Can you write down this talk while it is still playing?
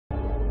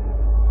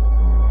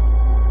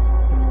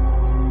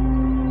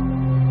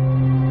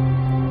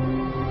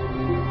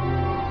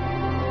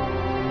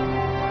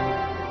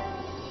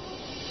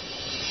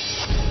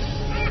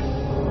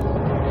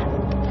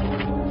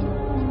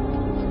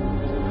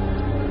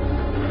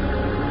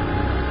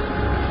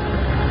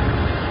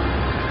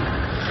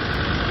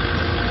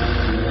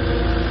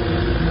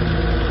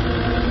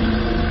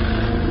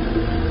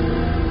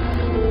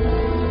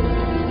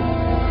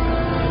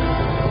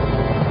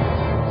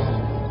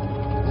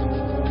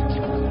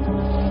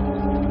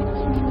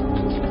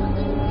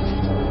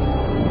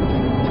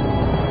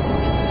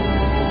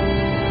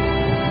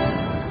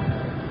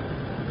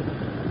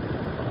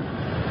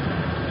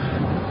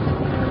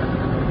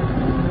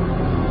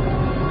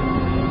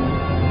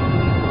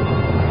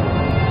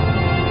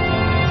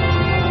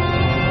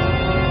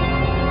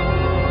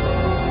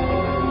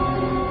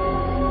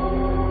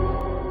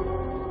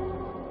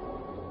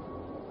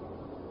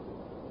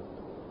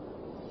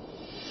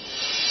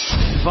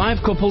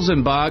5 couples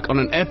embark on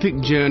an epic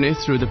journey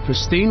through the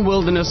pristine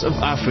wilderness of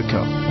Africa.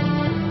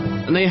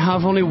 And they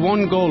have only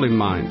one goal in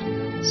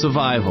mind: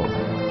 survival.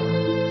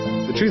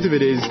 The truth of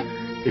it is,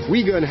 if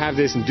we go and have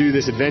this and do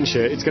this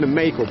adventure, it's going to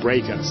make or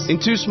break us. In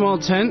 2 small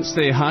tents,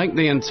 they hike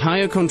the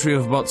entire country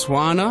of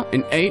Botswana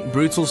in 8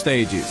 brutal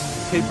stages.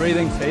 Keep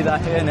breathing, see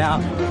that here now.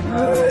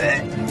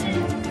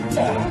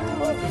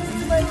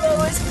 My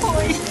lowest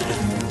point.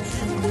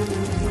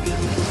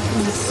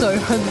 I'm so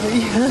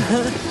hungry.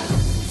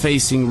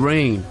 Facing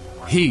rain,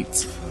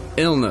 heat,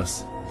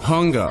 illness,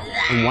 hunger,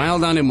 and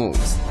wild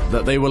animals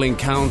that they will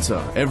encounter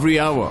every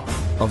hour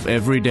of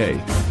every day.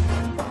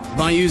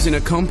 By using a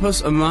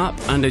compass, a map,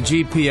 and a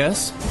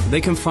GPS, they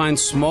can find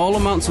small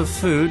amounts of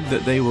food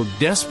that they will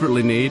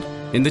desperately need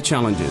in the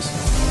challenges.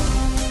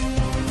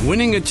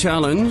 Winning a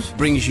challenge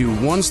brings you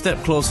one step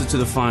closer to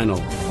the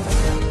final.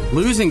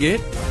 Losing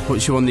it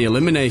puts you on the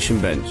elimination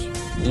bench.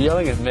 You're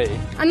yelling at me.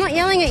 I'm not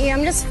yelling at you,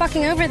 I'm just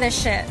fucking over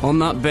this shit. On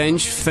that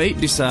bench,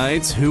 fate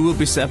decides who will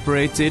be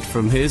separated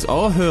from his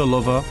or her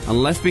lover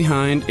and left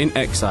behind in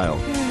exile.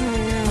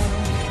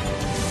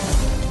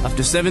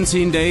 After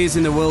 17 days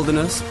in the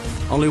wilderness,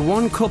 only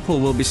one couple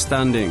will be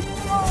standing.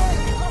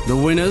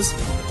 The winners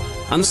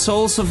and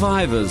sole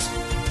survivors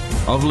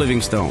of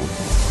Livingstone.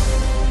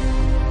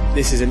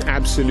 This is an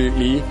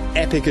absolutely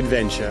epic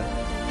adventure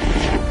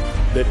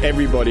that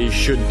everybody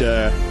should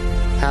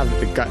have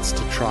the guts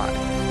to try.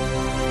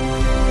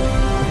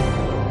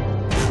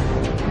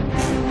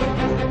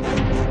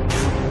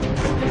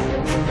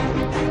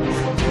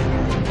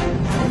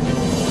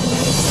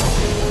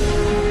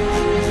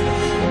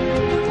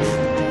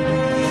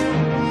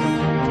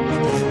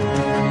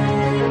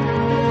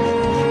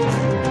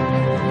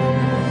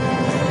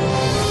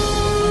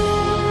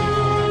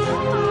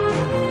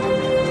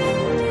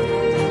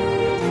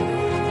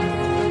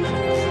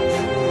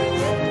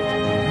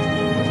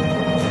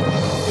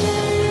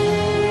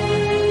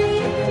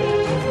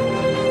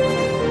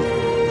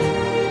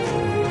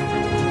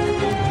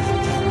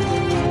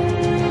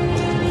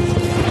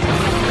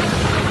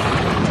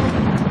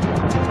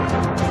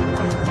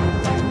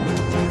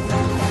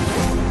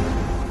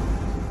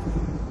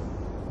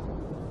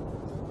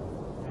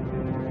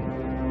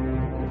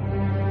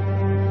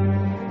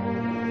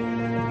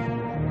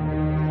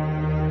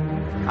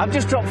 I've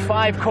just dropped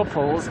 5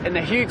 couples in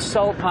the huge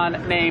salt pan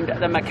named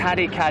the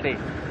Makadi Kadi.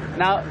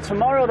 Now,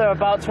 tomorrow they're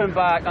about to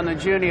embark on the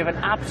journey of an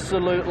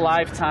absolute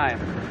lifetime.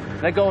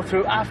 They go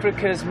through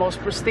Africa's most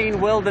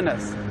pristine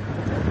wilderness.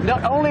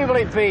 Not only will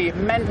it be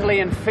mentally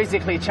and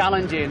physically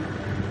challenging,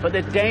 but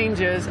the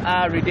dangers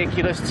are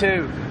ridiculous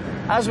too.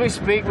 As we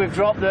speak, we've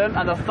dropped them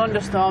and the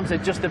thunderstorms are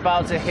just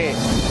about to hit.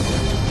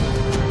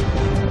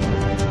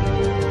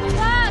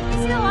 Dad,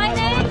 you see the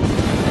lightning?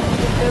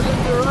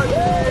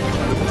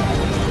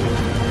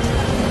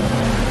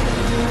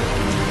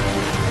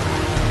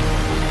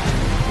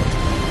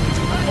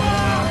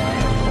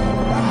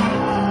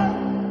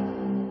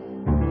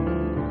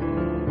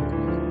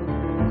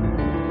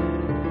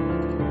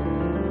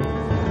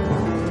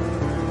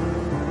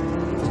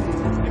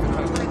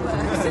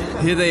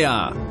 Here they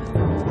are,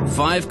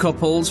 5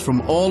 couples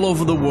from all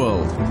over the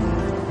world.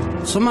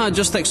 Some are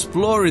just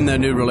exploring their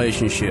new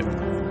relationship.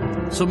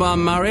 Some are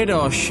married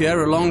or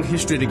share a long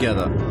history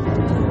together.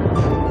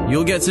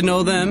 You'll get to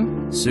know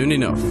them soon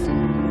enough.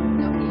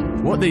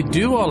 What they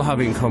do all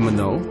have in common,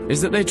 though,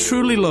 is that they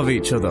truly love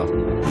each other.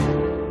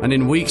 And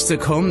in weeks to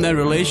come, their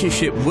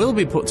relationship will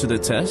be put to the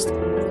test,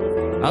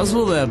 as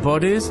will their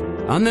bodies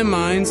and their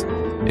minds,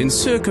 in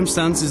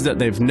circumstances that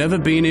they've never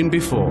been in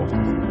before.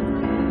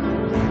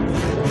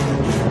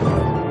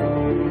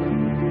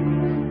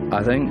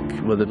 I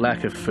think with the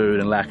lack of food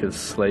and lack of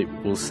sleep,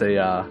 we'll see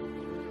a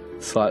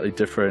slightly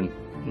different,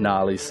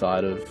 gnarly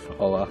side of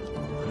Ola.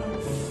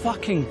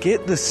 Fucking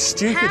get the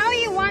stupid... How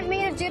you want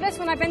me to do this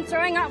when I've been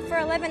throwing up for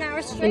 11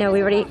 hours straight? You know,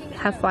 we already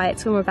have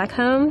fights when we're back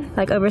home,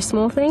 like over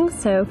small things,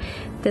 so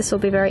this will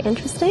be very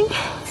interesting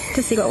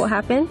to see what will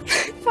happen.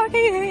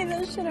 Fucking hate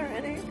this shit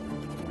already.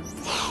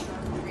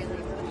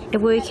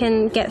 If we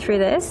can get through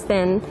this,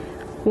 then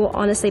we'll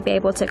honestly be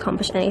able to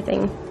accomplish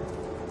anything.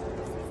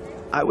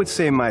 I would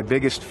say my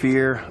biggest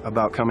fear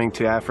about coming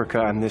to Africa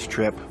on this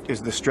trip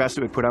is the stress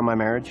it would put on my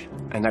marriage,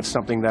 and that's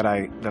something that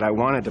I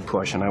wanted to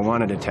push and I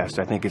wanted to test.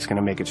 I think it's going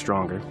to make it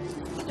stronger.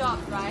 Stop,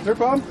 Ryan. Is there a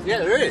problem?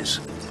 Yeah, there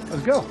is.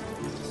 Let's go.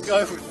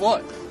 Go for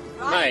what?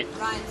 Ryan, Mate,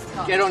 Ryan,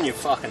 stop. get on your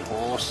fucking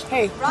horse.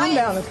 Hey, calm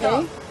down,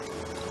 okay?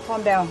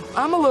 Calm down.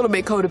 I'm a little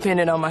bit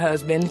codependent on my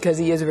husband because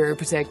he is very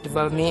protective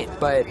of me,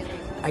 but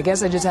I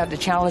guess I just have to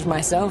challenge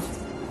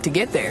myself to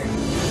get there.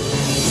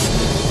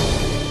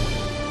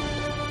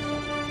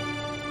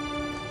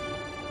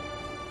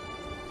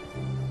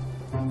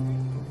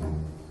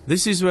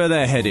 This is where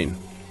they're heading.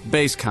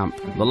 Base camp,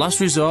 the last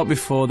resort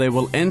before they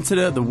will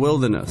enter the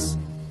wilderness.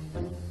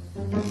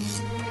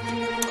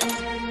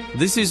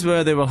 This is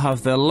where they will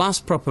have their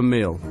last proper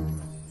meal,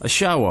 a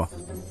shower,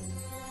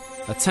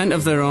 a tent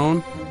of their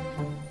own,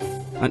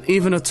 and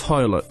even a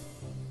toilet.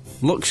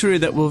 Luxury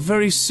that will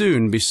very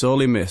soon be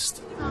sorely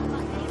missed.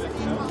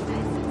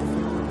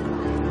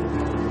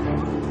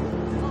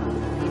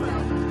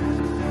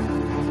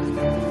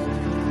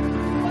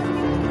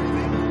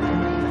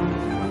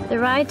 The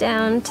ride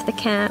down to the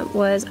camp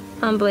was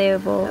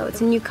unbelievable.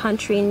 It's a new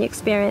country, new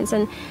experience,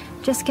 and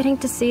just getting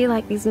to see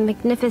like these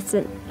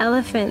magnificent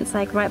elephants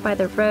like right by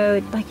the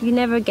road, like you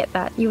never get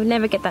that. You would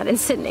never get that in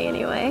Sydney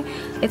anyway.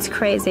 It's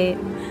crazy.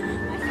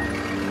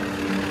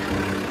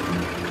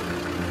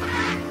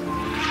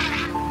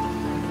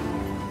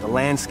 The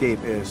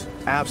landscape is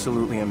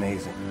absolutely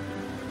amazing.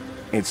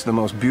 It's the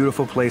most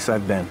beautiful place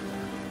I've been.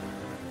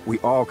 We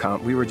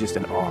were just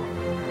in awe.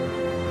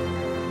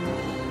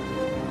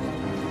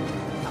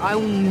 I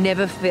will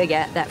never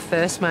forget that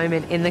first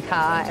moment in the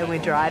car and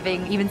we're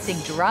driving, even seeing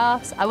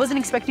giraffes. I wasn't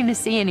expecting to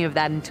see any of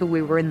that until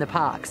we were in the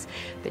parks.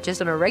 But just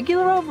on a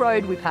regular old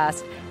road, we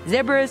passed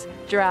zebras,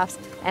 giraffes,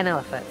 and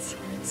elephants.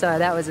 So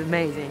that was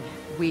amazing.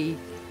 We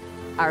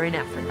are in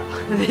Africa.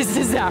 This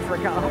is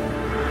Africa.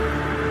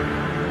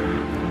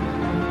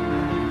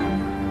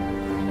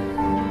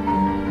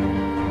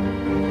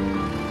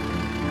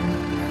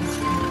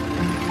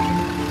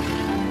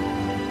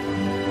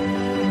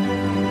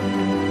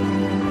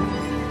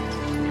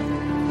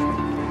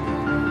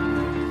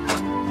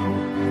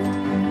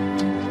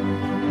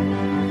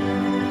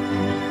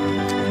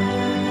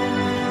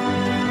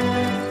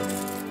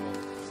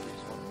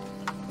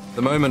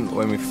 The moment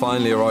when we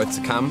finally arrived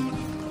to camp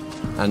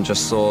and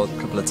just saw a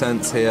couple of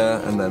tents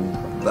here and then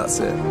that's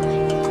it.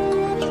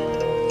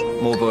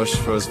 More bush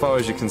for as far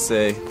as you can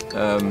see.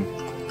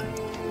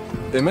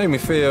 It made me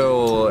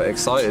feel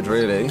excited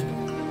really,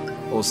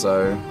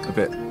 also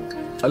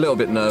a little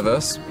bit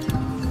nervous.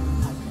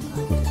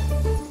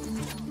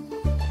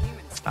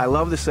 I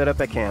love the setup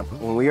at camp.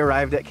 When we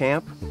arrived at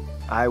camp,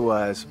 I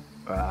was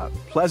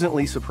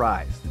pleasantly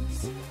surprised.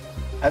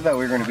 I thought we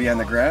were going to be on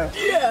the ground.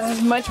 Yeah,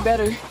 much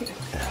better.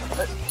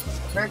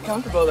 Very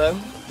comfortable though.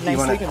 Nice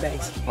sleeping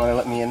bags. Want to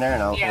let me in there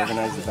and I'll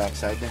organize the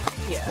backside there?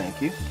 Yeah.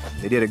 Thank you.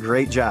 They did a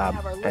great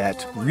job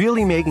at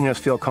really making us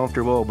feel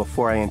comfortable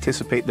before I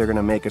anticipate they're going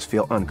to make us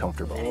feel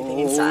uncomfortable. Anything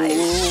inside?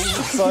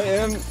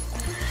 Exciting.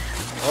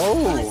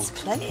 Oh, there's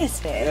plenty of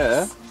space.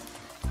 Yeah.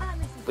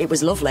 It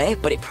was lovely,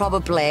 but it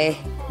probably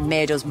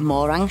made us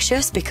more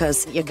anxious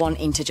because you're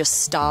wanting to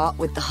just start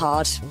with the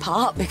hard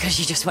part because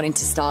you're just wanting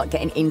to start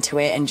getting into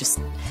it and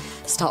just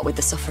start with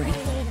the suffering.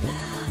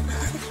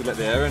 Should let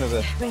the air in a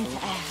bit.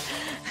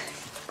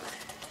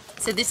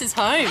 So this is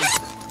home.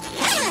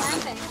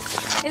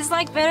 It's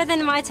like better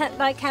than my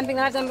camping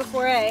I've done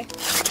before, eh?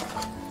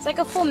 It's like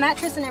a full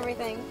mattress and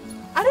everything.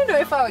 I don't know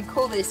if I would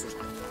call this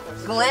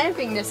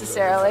glamping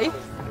necessarily.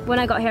 When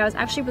I got here, I was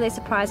actually really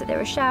surprised that there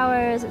were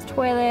showers, there's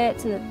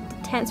toilets, and the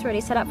tent's already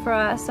set up for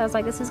us. So I was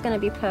like, this is going to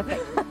be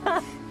perfect.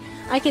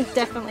 I can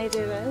definitely do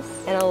this.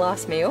 And our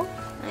last meal.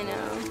 I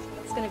know.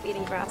 It's going to be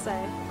eating grass,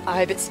 eh? I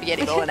hope it's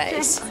spaghetti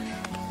bolognese.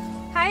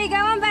 How you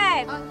going,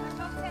 babe?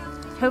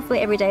 Hopefully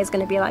every day is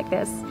going to be like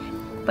this.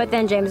 But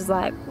then James is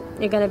like,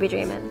 you're going to be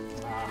dreaming.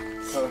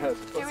 Do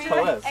we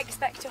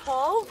expect a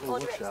hole or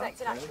do we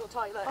expect an actual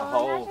toilet? A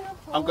hole.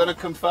 I'm going to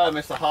confirm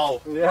it's a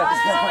hole. Yeah.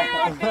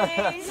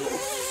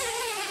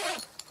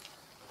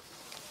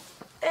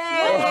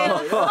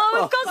 Oh,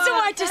 we've got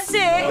somewhere to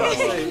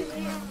sit.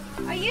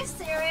 Are you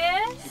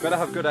serious? You've got to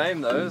have good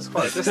aim though, it's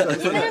quite a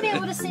distance. You're going to be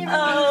able to see everything.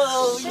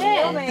 Oh,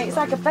 shit. It's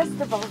like a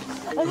festival.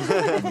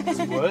 It's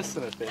worse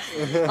than a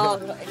festival.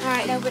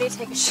 Alright, nobody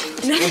take a shit.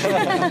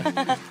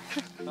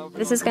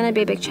 This is going to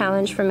be a big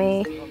challenge for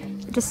me.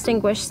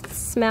 Distinguish the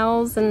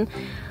smells and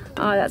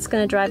that's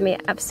going to drive me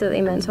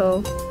absolutely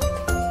mental.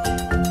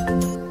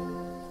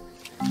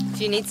 Do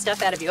you need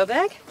stuff out of your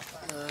bag?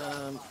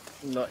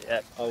 Not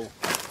yet. I'll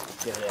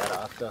get it out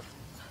after.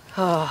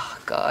 Oh,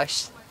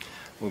 gosh.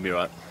 We'll be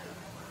right.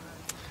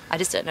 I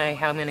just don't know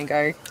how I'm going to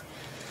go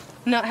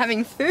not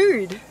having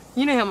food.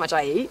 You know how much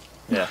I eat.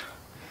 Yeah.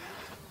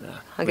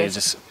 Okay.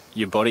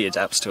 Your body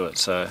adapts to it,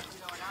 so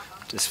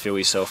just fill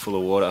yourself full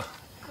of water.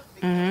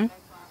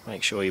 Mm-hmm.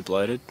 Make sure you're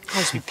bloated.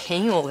 I'll just be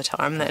peeing all the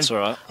time then. That's all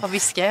right. I'll be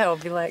scared. I'll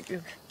be like,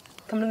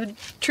 come to the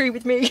tree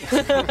with me.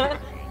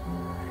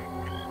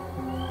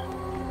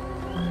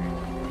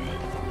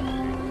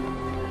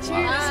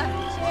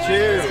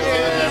 Cheers,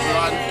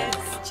 everyone.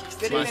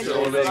 Nice to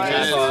all be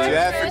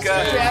Africa.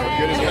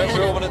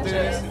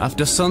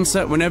 After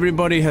sunset, when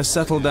everybody has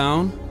settled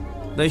down,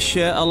 they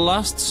share a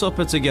last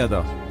supper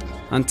together,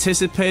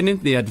 anticipating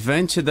the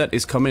adventure that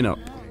is coming up.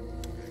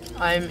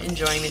 I'm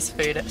enjoying this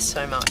food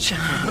so much.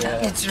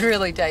 Yeah. It's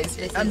really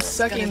tasty. I'm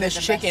sucking this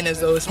chicken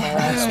as though it's my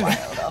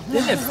last.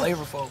 This is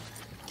flavorful.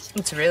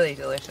 It's really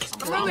delicious.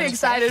 I'm really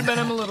excited, but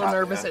I'm a little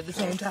nervous at the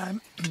same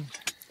time.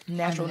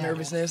 Natural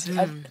nervousness.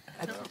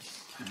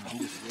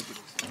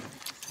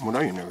 What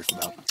are you nervous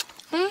about?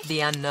 The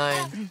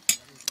unknown.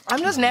 I'm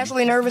just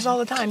naturally nervous all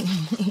the time.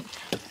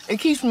 It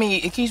keeps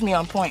me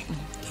on point.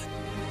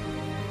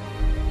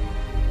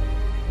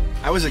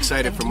 I was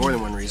excited for more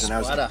than one reason.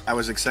 I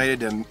was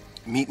excited to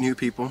meet new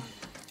people,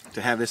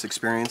 to have this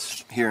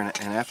experience here in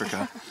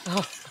Africa.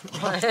 Oh,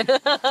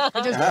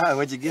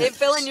 what'd you get? It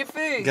fell in your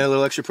food. Got a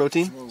little extra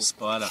protein?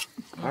 Spider.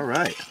 All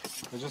right.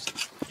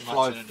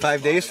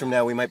 5 days from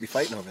now, we might be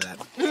fighting over that.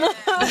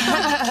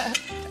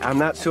 I'm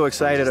not so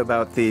excited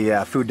about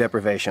the food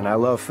deprivation. I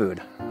love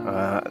food.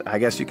 I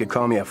guess you could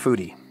call me a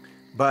foodie.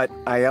 But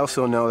I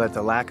also know that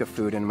the lack of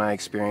food in my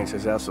experience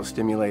has also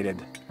stimulated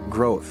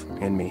growth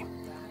in me.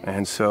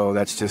 And so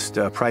that's just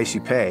a price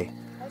you pay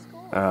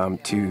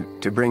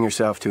to bring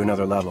yourself to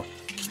another level.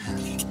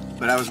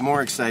 But I was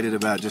more excited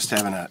about just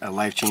having a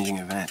life-changing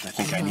event. I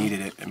think I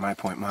needed it at my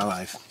point in my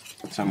life.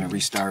 Something to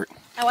restart.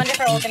 I wonder if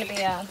we're all going to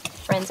be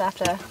friends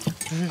after.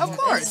 Of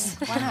course.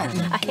 Wow.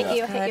 I hate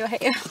you, I hate you, I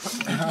hate you.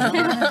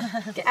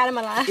 Get out of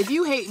my life. If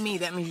you hate me,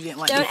 that means you didn't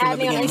like me Don't from add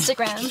the me on beginning.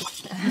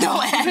 Instagram.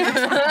 Don't add me.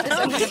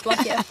 I'm going to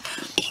block you.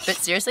 But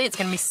seriously, it's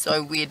going to be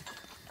so weird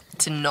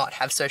to not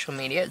have social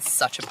media. It's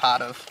such a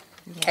part of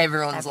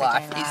everyone's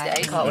life these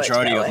days. The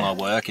majority of my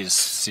work is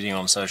sitting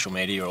on social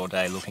media all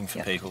day looking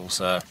for people,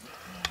 so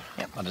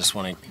I just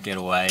want to get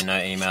away, no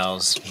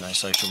emails, no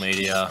social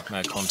media,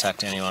 no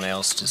contact anyone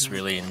else, just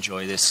really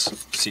enjoy this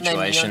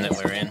situation that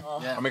we're in.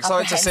 I'm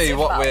excited to see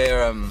what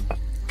we're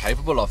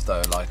capable of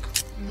though, like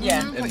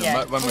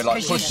when we're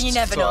like pushed. You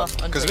never know.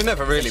 Because we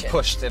never really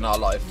pushed in our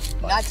life.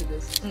 Not to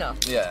this. No.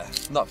 Yeah,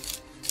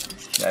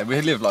 we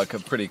live like a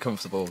pretty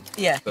comfortable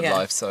good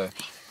life, so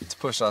to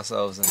push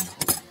ourselves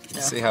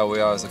and see how we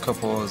are as a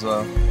couple as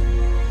well.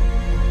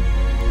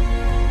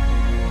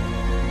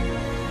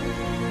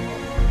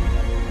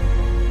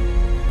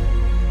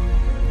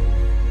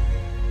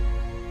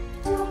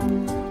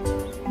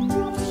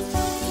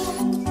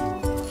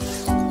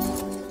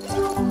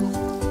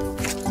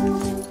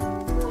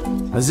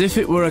 As if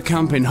it were a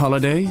camping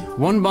holiday,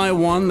 one by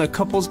one the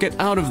couples get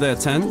out of their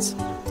tents,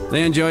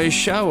 they enjoy a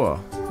shower,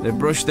 they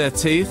brush their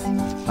teeth,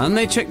 and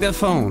they check their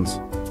phones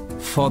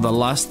for the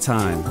last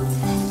time.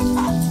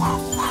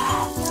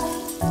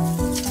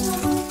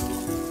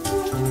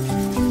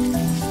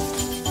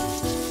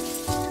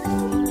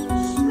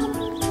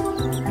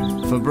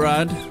 For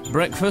Brad,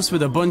 breakfast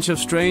with a bunch of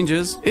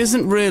strangers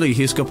isn't really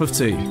his cup of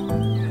tea.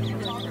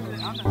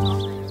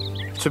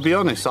 To be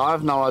honest, I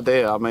have no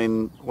idea. I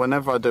mean,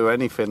 whenever I do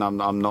anything I'm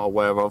not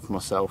aware of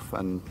myself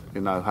and, you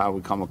know, how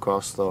we come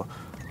across, or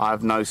I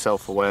have no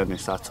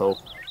self-awareness at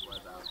all.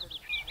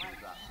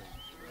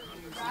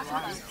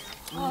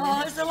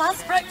 Oh, it's the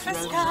last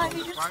breakfast, guys.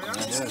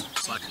 Yeah,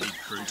 it's like a big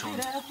crouton.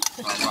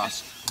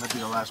 Might be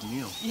the last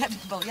meal. Yeah,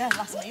 well, yeah,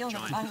 last meal.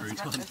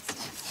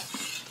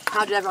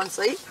 How did everyone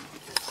sleep?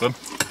 Good.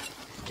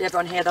 Did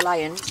everyone hear the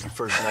lions?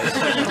 First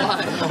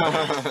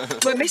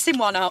night. We're missing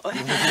one out. It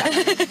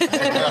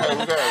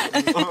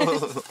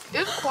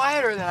was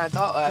quieter than I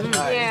thought last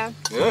night. Yeah.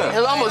 It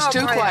was almost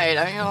too quiet.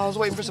 I was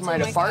waiting for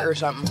somebody to fart or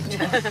something.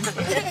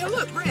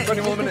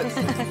 20 more minutes.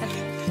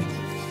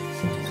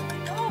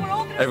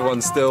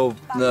 Everyone's still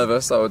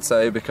nervous, I would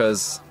say,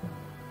 because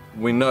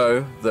we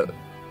know that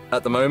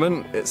at the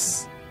moment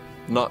it's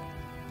not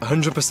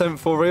 100%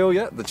 for real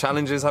yet. The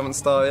challenges haven't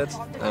started.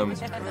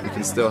 We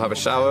can still have a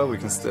shower, we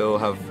can still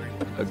have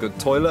a good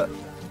toilet,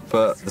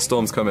 but the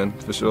storm's coming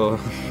for sure.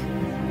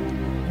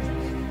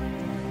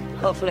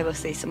 Hopefully we'll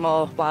see some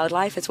more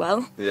wildlife as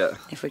well. Yeah.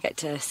 If we get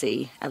to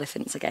see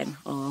elephants again,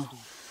 or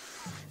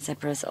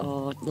zebras,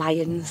 or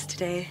lions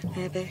today,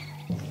 maybe.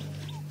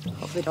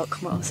 Hopefully don't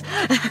come at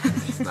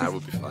us. Nah,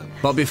 we'll be fine.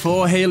 But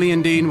before Hayley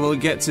and Dean will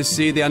get to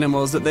see the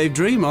animals that they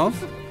dream of,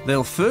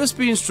 they'll first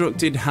be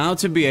instructed how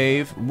to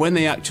behave when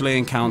they actually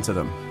encounter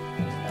them.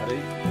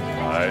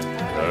 Hi.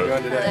 Hello.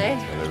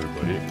 Hello,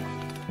 everybody.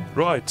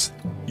 Right.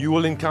 You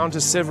will encounter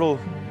several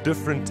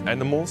different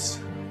animals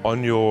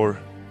on your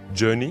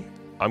journey.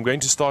 I'm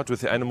going to start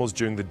with the animals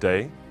during the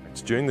day.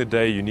 During the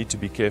day, you need to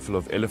be careful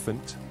of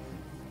elephant.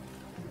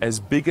 As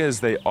big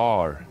as they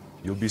are,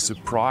 you'll be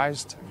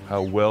surprised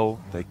how well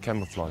they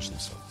camouflage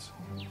themselves.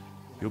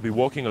 You'll be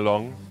walking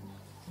along,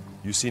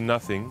 you see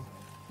nothing,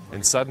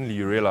 and suddenly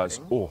you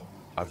realize, oh,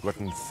 I've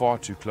gotten far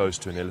too close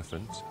to an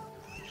elephant.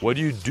 What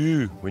do you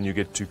do when you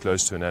get too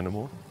close to an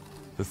animal?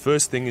 The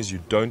first thing is you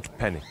don't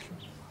panic.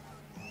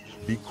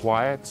 Be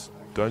quiet,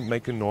 don't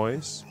make a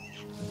noise,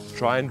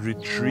 try and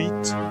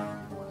retreat,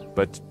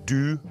 but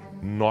do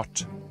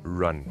not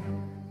run.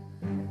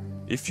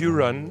 If you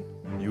run,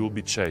 you will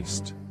be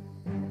chased.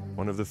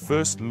 One of the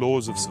first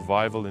laws of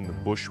survival in the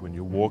bush when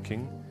you're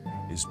walking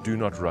is do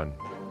not run.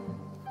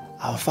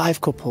 Our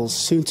 5 couples,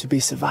 soon to be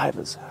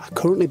survivors, are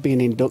currently being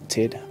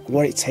inducted on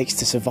what it takes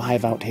to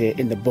survive out here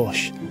in the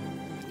bush.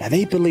 Now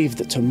they believe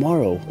that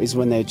tomorrow is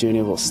when their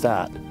journey will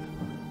start.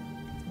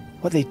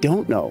 What they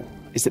don't know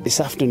is that this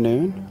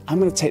afternoon, I'm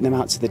going to take them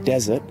out to the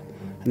desert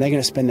and they're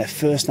going to spend their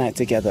first night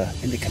together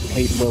in the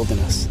complete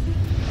wilderness.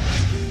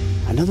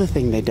 Another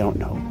thing they don't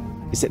know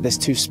is that there's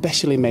 2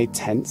 specially made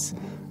tents,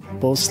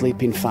 both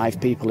sleeping 5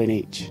 people in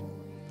each.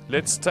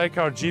 Let's take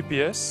our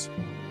GPS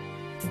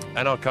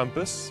and our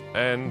compass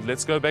and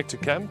let's go back to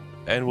camp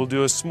and we'll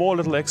do a small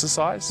little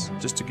exercise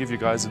just to give you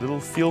guys a little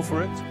feel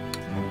for it.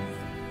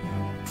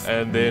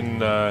 And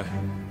then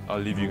I'll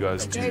leave you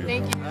guys to you.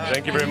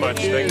 Thank you very much.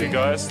 Thank you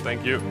guys.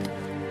 Thank you.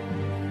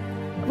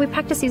 We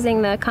practice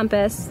using the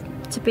compass.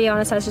 To be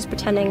honest, I was just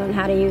pretending on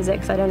how to use it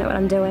because I don't know what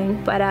I'm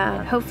doing. But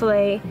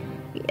hopefully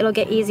it'll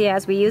get easier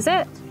as we use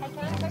it.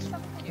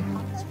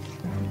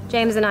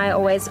 James and I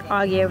always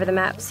argue over the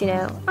maps, you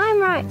know. I'm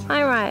right,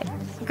 I'm right.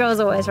 The girl's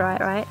always right,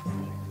 right?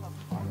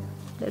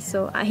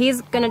 So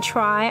he's gonna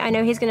try, I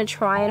know he's gonna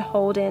try and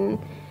hold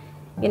in,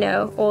 you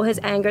know, all his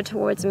anger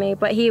towards me,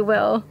 but he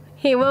will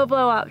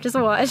blow up, just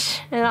watch.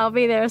 And I'll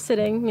be there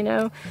sitting, you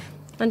know,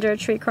 under a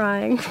tree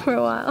crying for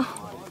a while.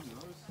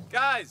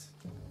 Guys,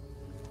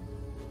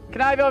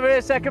 can I have you over here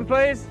a second,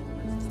 please?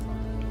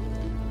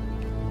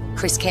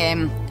 Chris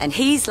came, and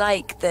he's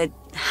like the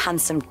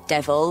handsome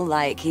devil.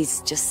 Like,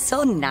 he's just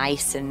so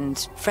nice and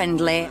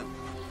friendly.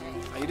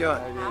 How you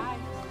doing?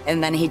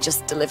 And then he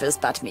just delivers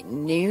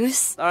badminton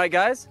news. All right,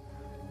 guys,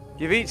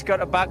 you've each got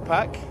a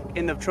backpack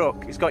in the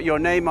truck. It's got your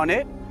name on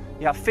it.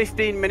 You have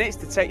 15 minutes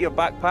to take your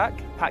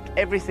backpack, pack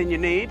everything you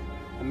need,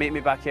 and meet me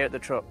back here at the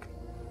truck.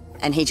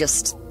 And he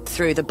just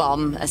threw the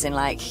bomb, as in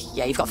like,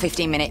 yeah, you've got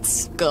 15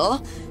 minutes,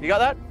 go. You got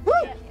that? Woo!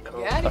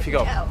 Yeah. Off you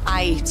go.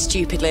 I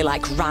stupidly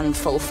like ran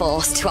full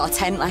force to our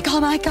tent, like, oh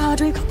my God,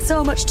 we've got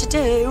so much to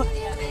do.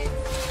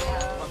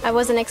 I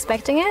wasn't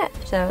expecting it,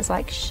 so I was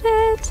like,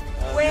 shit.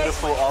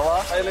 Beautiful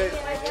Ola.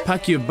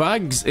 Pack your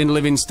bags in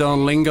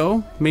Livingstone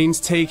lingo means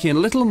taking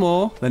little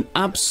more than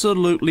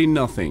absolutely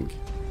nothing.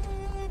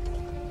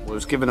 We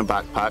was given a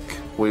backpack.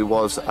 We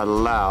was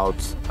allowed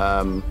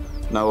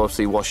no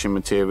obviously washing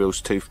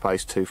materials,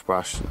 toothpaste,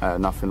 toothbrush,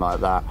 nothing like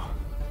that.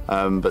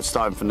 But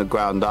starting from the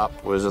ground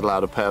up, we was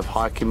allowed a pair of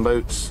hiking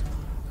boots,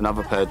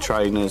 another pair of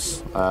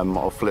trainers,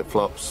 or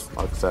flip-flops,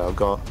 like I say I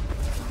got.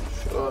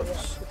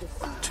 Shorts.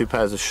 2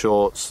 pairs of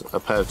shorts, a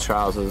pair of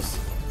trousers,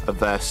 a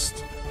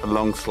vest, a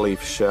long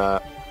sleeve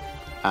shirt,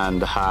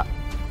 and a hat,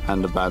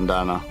 and a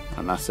bandana,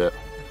 and that's it.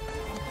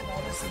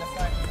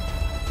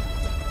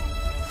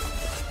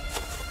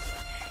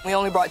 We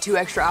only brought 2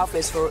 extra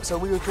outfits, so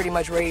we were pretty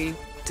much ready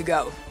to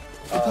go.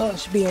 The phone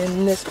should be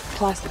in this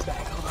plastic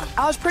bag. Hold on.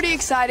 I was pretty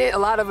excited, a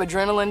lot of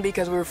adrenaline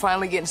because we were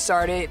finally getting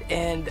started,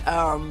 and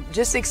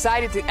just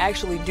excited to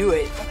actually do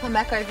it. I'll come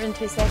back over in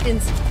 2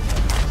 seconds.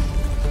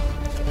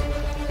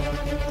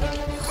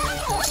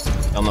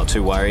 I'm not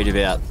too worried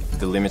about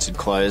the limited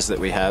clothes that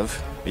we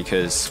have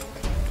because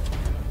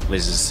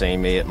Liz has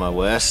seen me at my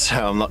worst,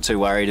 so I'm not too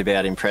worried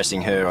about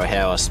impressing her or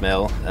how I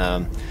smell.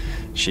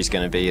 She's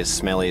going to be as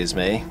smelly as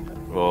me,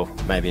 or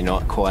maybe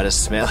not quite as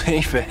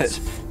smelly, but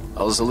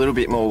I was a little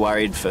bit more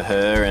worried for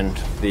her and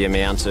the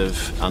amount of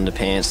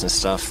underpants and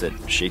stuff that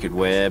she could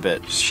wear,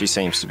 but she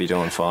seems to be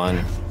doing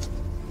fine.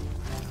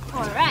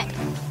 All right.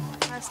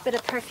 Nice bit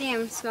of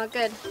perfume. Smell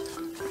good.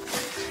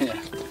 Yeah.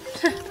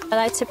 I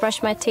like to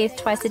brush my teeth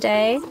twice a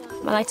day.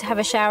 I like to have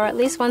a shower at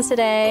least once a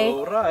day.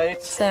 All right.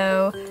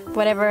 So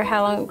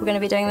how long we're going to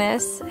be doing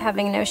this,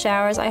 having no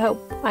showers, I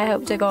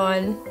hope to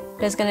God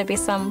there's going to be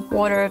some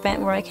water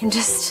event where I can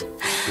just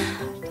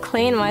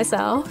clean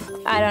myself.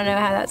 I don't know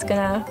how that's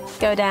going to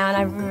go down.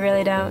 I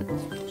really don't.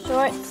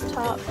 Shorts,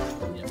 top.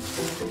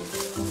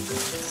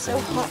 So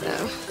hot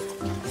though.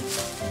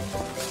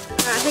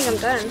 I think I'm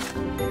done.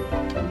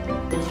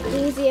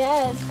 Easy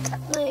as.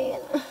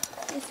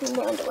 Let's need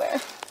more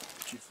underwear.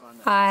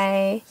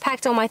 I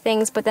packed all my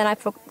things, but then I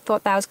thought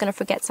that I was going to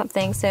forget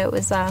something, so it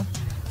was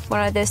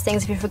one of those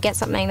things, if you forget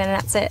something, then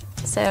that's it.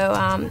 So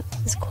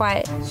it's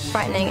quite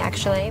frightening,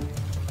 actually.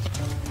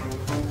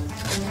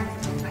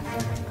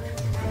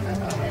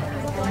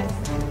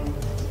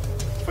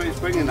 Please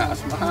bringing that,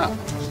 that's my hat.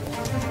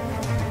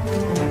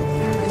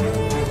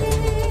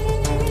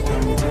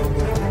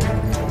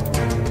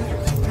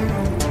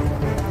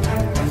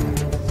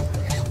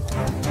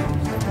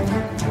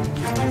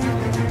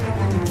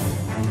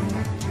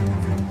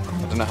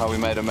 I don't know how we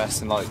made a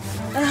mess in like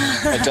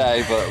a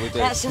day, but we did.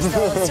 That's just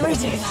us. We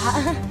do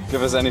that.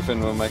 Give us anything,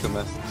 we'll make a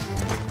mess.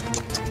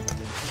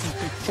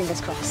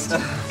 Fingers crossed.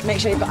 Make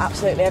sure you've got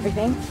absolutely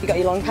everything. You got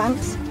your long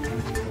pants.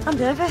 I'm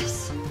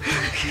nervous.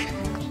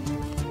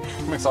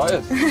 I'm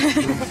excited.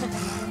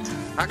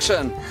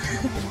 Action.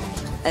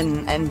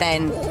 And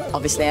then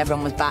obviously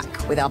everyone was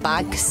back with our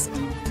bags.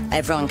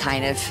 Everyone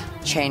kind of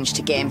changed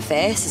to game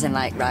face, as in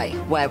like, right,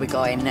 where are we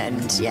going?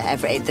 And yeah,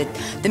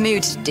 the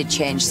mood did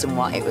change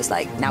somewhat. It was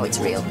like, now it's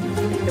real.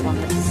 The one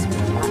that's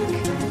back.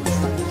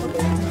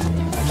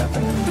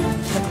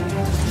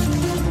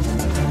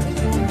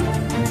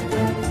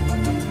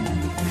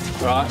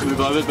 Right,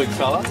 move over, big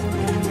fella.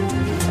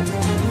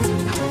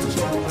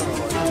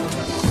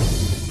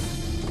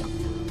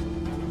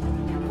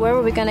 Where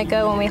are we going to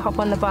go when we hop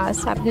on the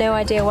bus? I have no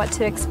idea what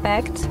to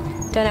expect.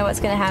 Don't know what's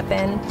going to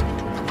happen.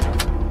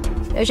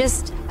 It was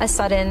just a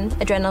sudden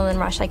adrenaline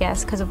rush, I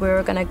guess, because we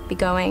were going to be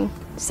going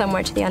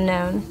somewhere to the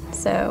unknown.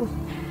 So,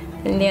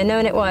 in the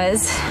unknown it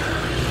was.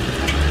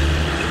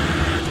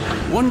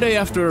 One day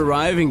after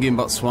arriving in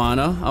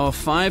Botswana, our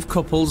 5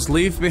 couples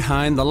leave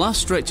behind the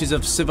last stretches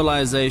of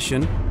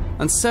civilization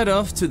and set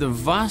off to the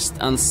vast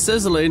and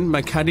sizzling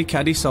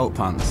Makadi salt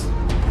pans.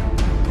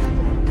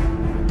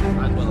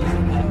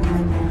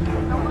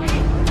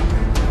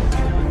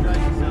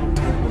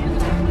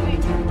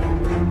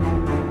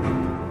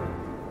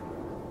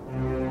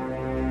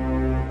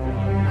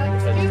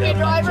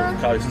 Driver,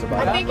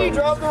 I think you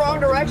drove the wrong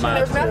direction.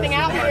 There's nothing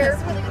out here.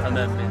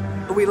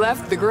 We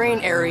left the green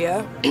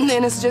area,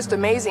 and it's just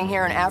amazing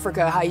here in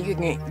Africa how you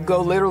can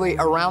go literally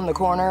around the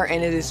corner,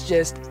 and it is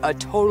just a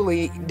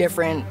totally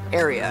different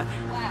area.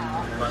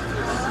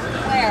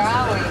 Where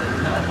are we?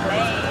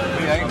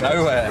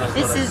 Nowhere.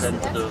 This is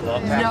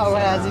not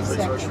what I was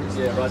expecting.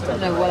 I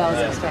don't know what I was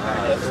expecting.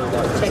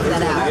 Check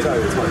that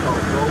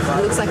out.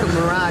 It looks like a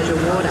mirage of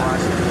water.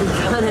 You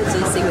can't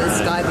actually see where the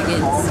sky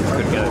begins.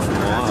 Could go for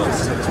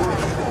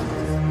miles.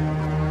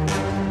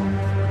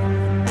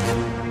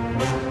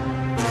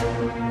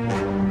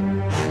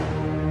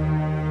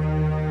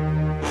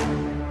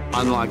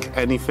 Unlike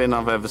anything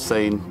I've ever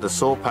seen, the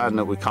saupan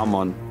that we come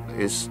on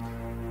is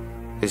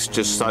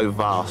just so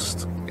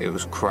vast. It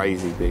was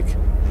crazy big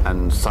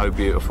and so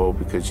beautiful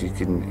because you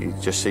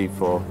just see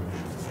for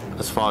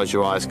as far as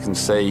your eyes can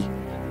see,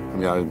 you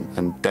know,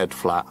 and dead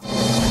flat.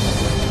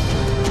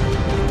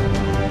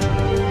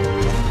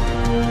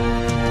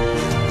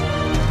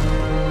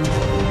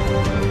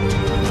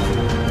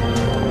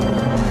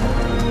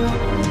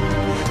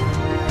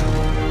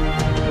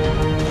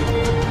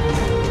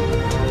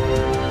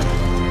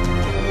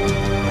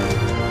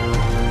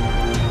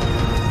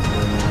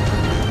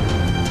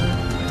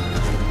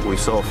 We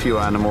saw a few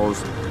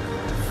animals.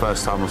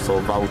 First time I saw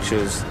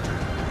vultures,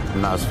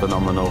 and that was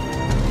phenomenal.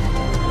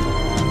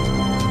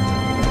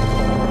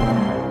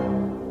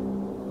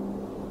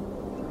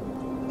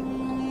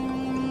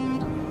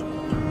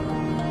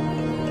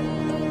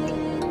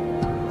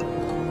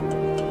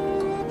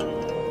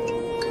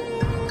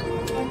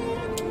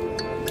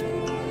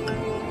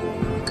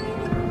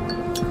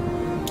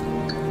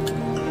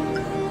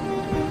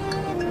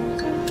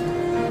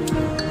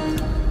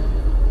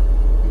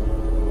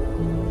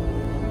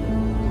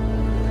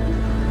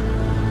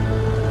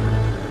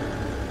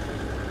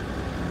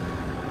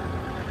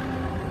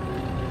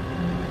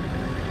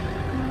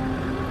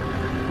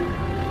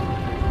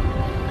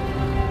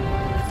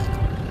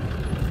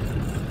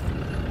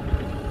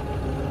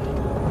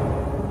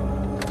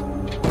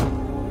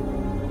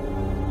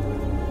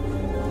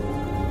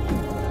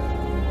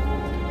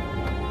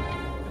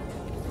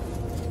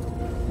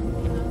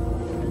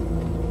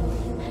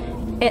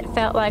 It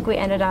felt like we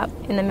ended up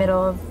in the middle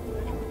of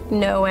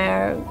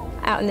nowhere,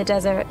 out in the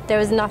desert. There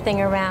was nothing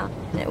around.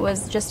 It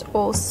was just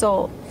all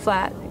salt,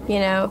 flat, you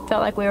know. It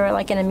felt like we were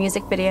like in a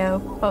music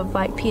video of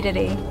like P.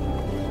 Diddy.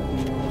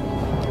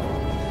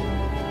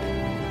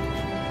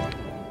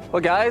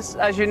 Well guys,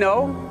 as you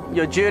know,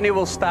 your journey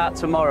will start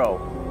tomorrow.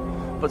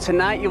 But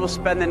tonight you will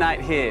spend the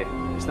night here.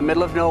 It's the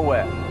middle of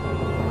nowhere.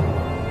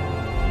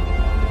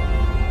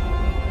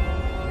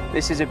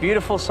 This is a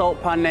beautiful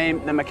salt pan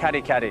named the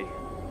Makadi.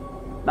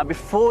 Now,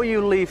 before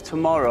you leave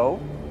tomorrow,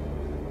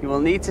 you will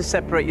need to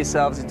separate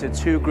yourselves into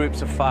 2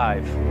 groups of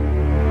 5.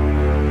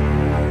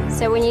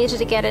 So we needed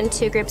to get in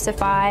 2 groups of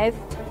 5,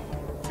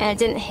 and it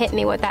didn't hit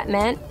me what that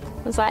meant.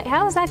 I was like,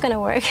 how is that going to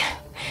work?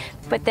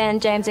 But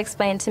then James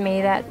explained to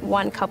me that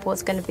one couple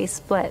is going to be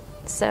split.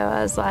 So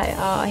I was like,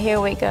 oh,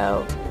 here we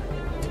go.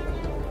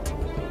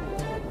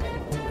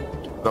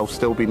 I'll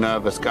still be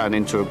nervous going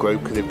into a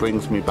group because it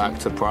brings me back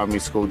to primary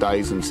school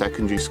days and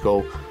secondary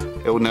school.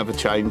 It will never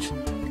change.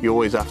 You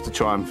always have to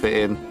try and fit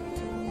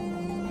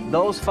in.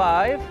 Those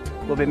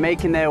 5 will be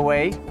making their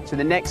way to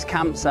the next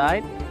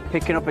campsite,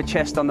 picking up a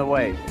chest on the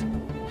way.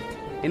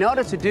 In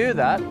order to do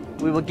that,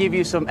 we will give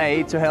you some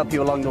aid to help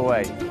you along the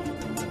way.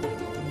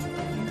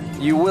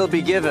 You will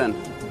be given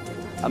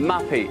a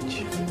map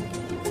each,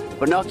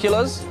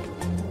 binoculars,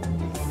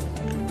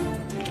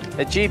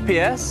 a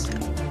GPS,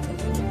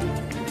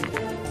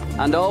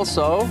 and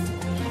also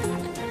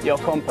your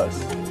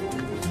compass.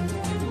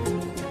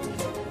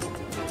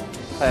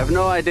 I have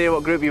no idea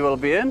what group you will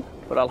be in,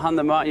 but I'll hand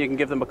them out and you can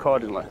give them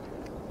accordingly.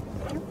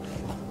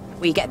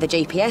 We get the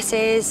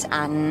GPSs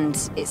and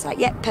it's like,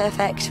 yeah,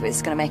 perfect.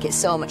 It's going to make it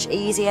so much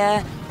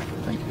easier.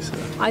 Thank you, sir.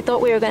 I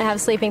thought we were going to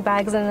have sleeping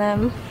bags in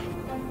them.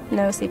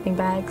 No sleeping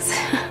bags.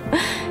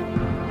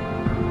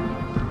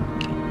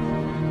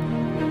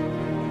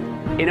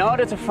 In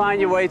order to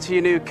find your way to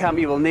your new camp,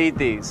 you will need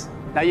these.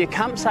 Now, your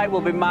campsite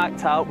will be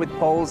marked out with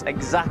poles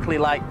exactly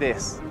like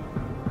this.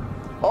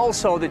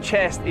 Also, the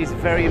chest is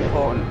very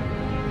important.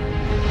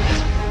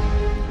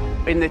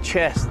 In the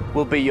chest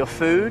will be your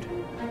food,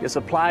 your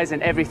supplies,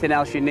 and everything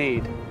else you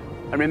need.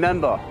 And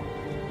remember,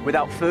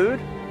 without food,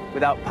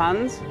 without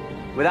pans,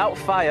 without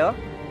fire,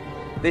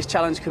 this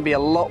challenge can be a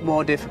lot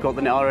more difficult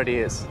than it already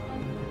is.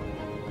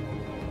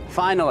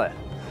 Finally,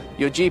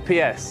 your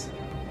GPS.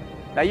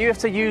 Now you have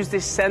to use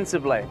this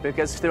sensibly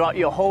because throughout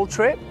your whole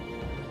trip,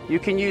 you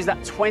can use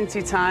that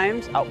 20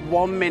 times at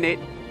 1 minute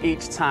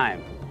each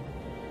time.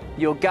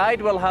 Your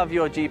guide will have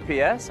your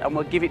GPS and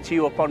will give it to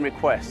you upon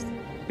request.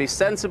 Be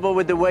sensible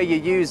with the way you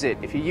use it.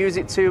 If you use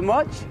it too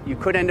much, you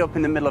could end up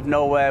in the middle of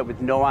nowhere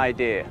with no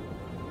idea.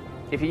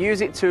 If you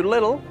use it too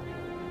little,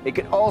 it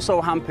could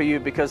also hamper you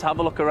because have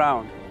a look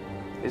around.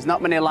 There's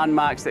not many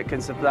landmarks that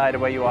can supply to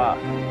where you are.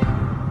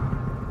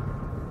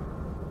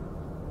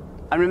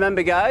 And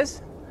remember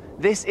guys,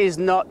 this is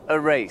not a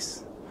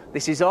race.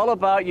 This is all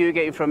about you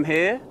getting from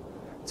here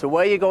to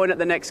where you're going at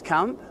the next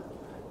camp,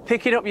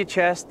 picking up your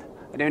chest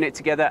and doing it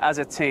together as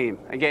a team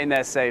and getting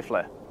there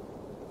safely.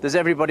 Does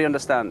everybody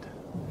understand?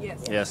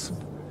 Yes. Yes.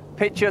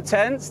 Pitch your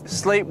tents,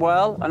 sleep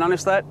well, and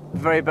honestly,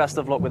 very best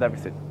of luck with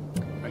everything.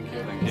 Thank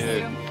you. Thank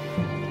you.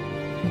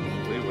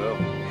 We will.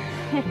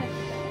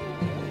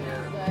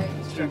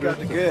 You got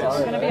the goods. We're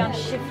going to be on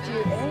shift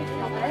duty.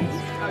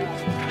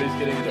 Who's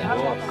getting the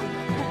box?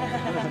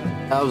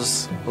 I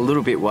was a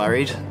little bit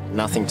worried.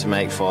 Nothing to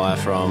make fire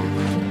from,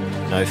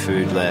 no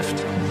food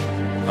left.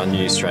 I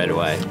knew straight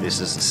away, this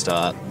is the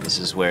start. This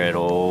is where it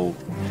all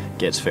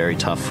gets very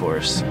tough for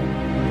us.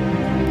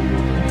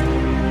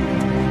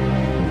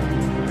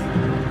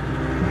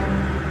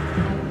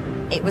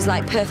 It was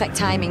like perfect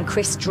timing.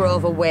 Chris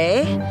drove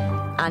away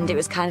and it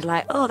was kind of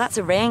like, oh, that's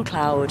a rain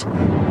cloud.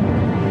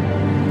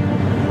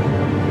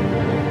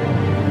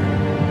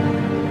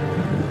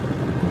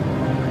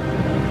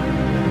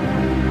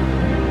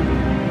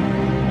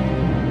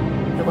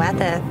 The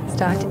weather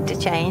started to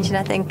change, and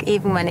I think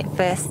even when it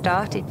first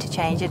started to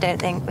change, I don't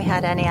think we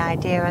had any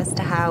idea as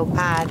to how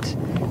bad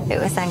it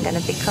was then going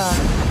to become.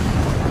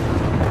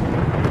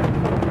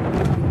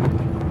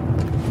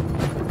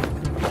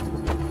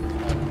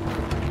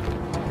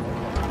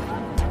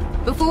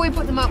 Before we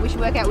put them up, we should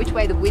work out which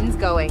way the wind's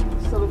going.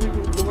 So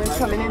the wind's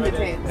coming in the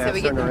tent. So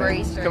we get the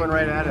breeze through. It's coming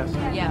right at us.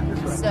 Yeah,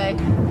 so,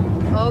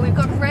 oh, we've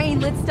got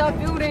rain, let's start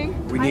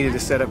building. We needed to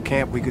set up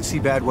camp. We could see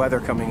bad weather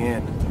coming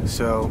in,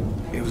 so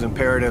it was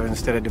imperative,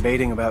 instead of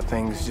debating about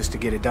things, just to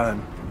get it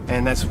done.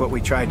 And that's what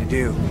we tried to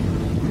do. So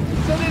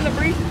then the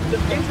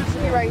entrance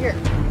will be right here.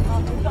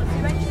 We've got 2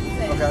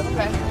 entrances.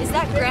 Okay. Is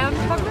that ground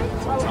cover?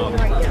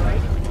 Right here,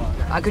 right?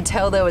 I could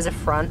tell there was a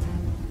front.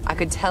 I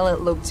could tell it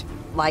looked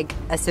like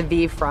a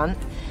severe front.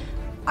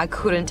 I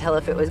couldn't tell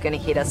if it was going to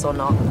hit us or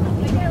not.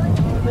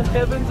 The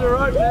heavens are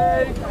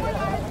opening!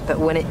 But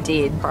when it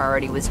did,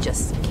 priority was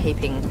just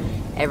keeping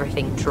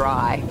everything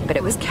dry. But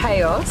it was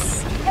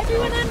chaos.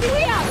 Everyone under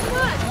here, come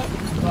on!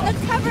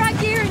 Let's cover our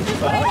gear and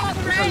just wait out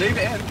the rain. Leave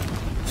it in.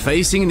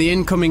 Facing the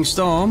incoming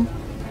storm,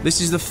 this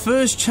is the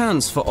first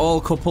chance for all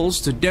couples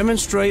to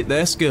demonstrate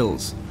their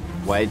skills.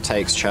 Wade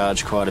takes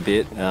charge quite a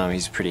bit.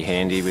 He's pretty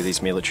handy with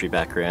his military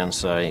background,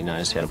 so he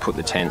knows how to put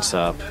the tents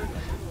up.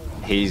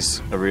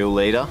 He's a real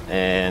leader,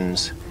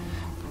 and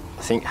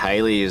I think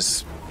Hayley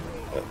is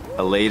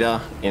a leader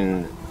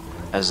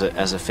as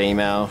a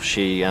female.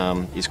 She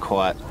is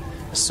quite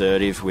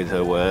assertive with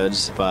her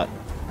words, but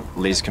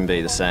Liz can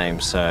be the same,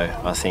 so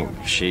I think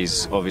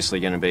she's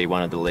obviously going to be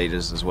one of the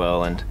leaders as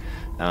well, and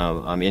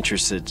I'm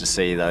interested to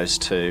see those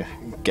two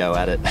go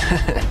at it.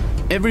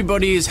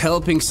 Everybody is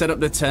helping set up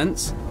the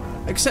tents,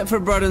 except for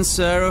Brad and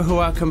Sarah, who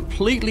are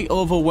completely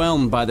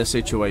overwhelmed by the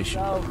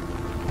situation.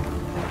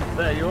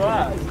 There you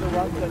are.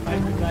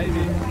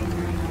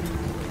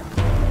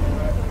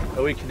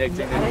 Are we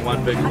connecting in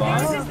one big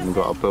line? We've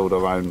got to build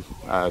our own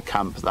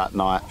camp that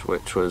night,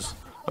 which was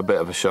a bit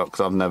of a shock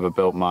because I've never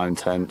built my own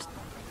tent.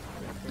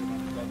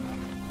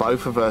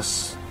 Both of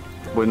us,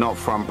 we're not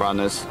front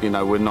runners, you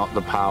know, we're not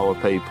the power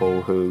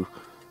people who,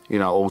 you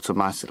know,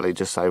 automatically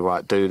just say,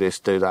 right, do this,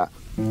 do that.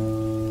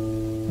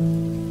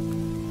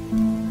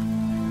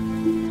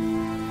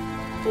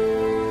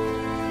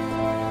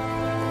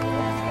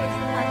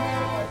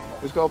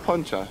 Who's got a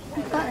poncho?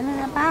 I've got it in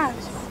a bag.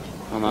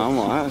 I know, I'm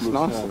alright, it's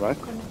nice, right?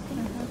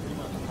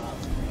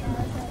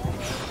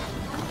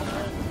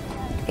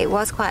 It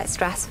was quite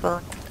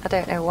stressful. I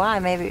don't know why,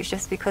 maybe it was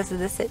just because of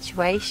the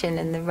situation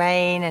and the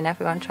rain and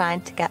everyone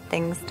trying to get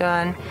things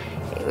done.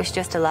 It was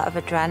just a lot of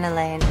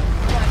adrenaline.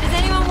 Does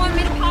anyone want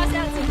me to pass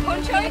out some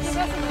ponchos?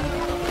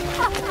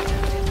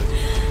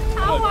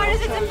 How hard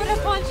is it to put a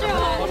poncho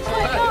on? It's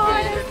like,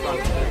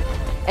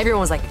 oh,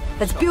 Everyone was like,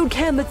 let's build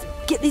camp, let's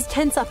get these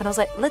tents up. And I was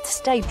like, let's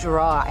stay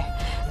dry.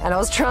 And I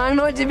was trying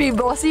not to be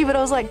bossy, but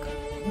I was like,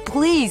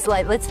 please,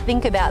 like, let's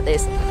think about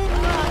this.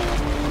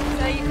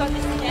 so you got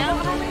this now?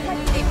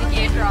 Keep the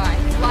gear dry.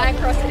 Fly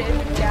across it in.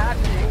 Yeah.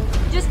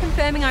 Just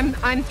confirming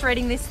I'm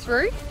threading this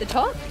through the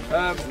top.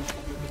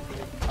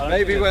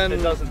 Maybe when it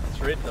doesn't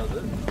thread, does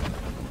it?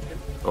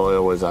 I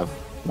always have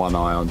one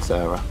eye on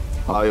Sarah.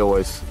 I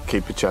always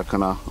keep a check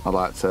on her. I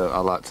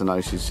like to know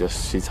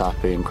she's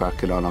happy and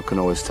cracking on. I can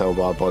always tell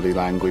by body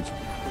language.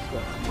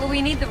 Will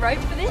we need the rope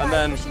for this? And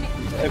then,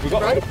 have we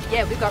got rope?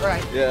 Yeah, we've got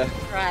rope. Yeah.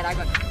 Right, I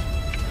got it.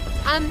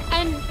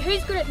 And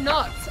who's good at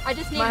knots? I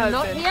just need My a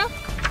knot husband. here.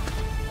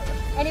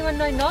 Anyone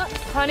know knots?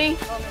 Honey?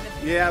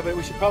 Yeah, but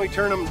we should probably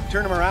turn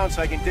them around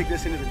so I can dig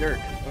this into the dirt.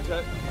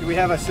 Okay. Do we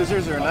have a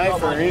scissors or a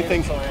knife or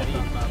anything?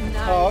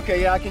 No. Oh,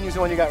 okay, yeah, I can use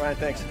the one you got, Ryan,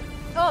 thanks.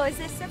 Oh, is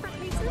there separate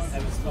pieces?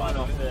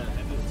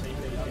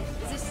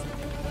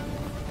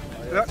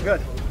 Yeah,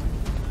 good.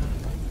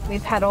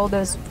 We've had all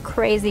those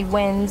crazy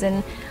winds,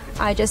 and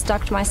I just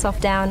ducked myself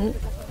down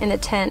in the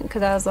tent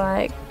because I was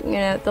like, you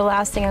know, the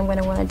last thing I'm going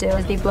to want to do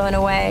is be blown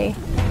away.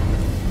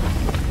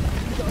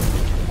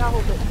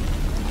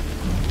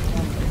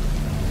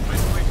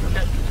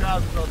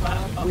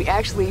 We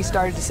actually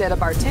started to set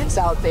up our tents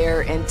out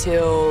there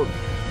until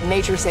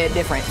nature said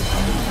different.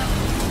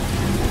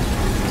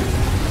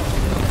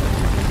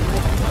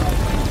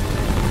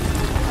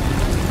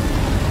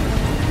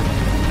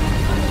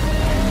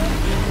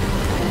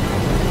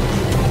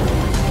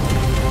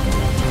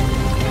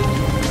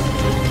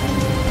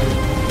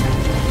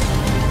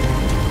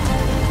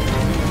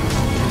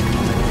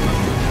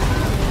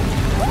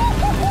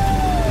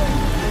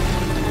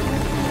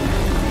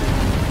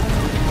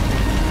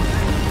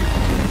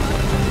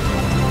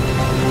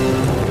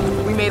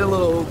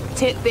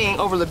 tent thing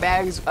over the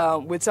bags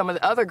with some of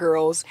the other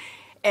girls,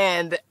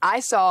 and I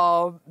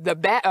saw the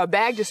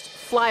bag just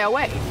fly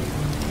away.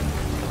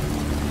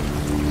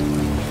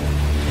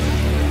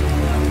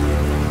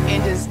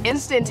 And just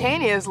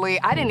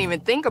instantaneously, I didn't even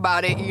think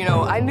about it, you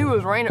know, I knew it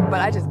was raining, but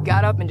I just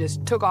got up and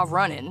just took off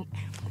running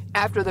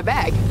after the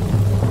bag.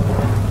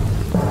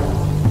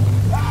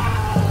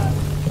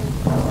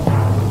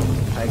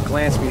 I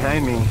glanced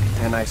behind me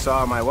and I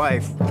saw my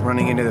wife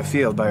running into the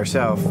field by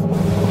herself.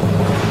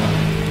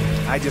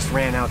 I just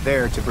ran out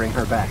there to bring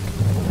her back.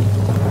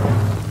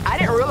 I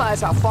didn't realize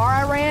how far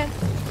I ran,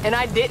 and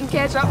I didn't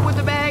catch up with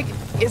the bag.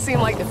 It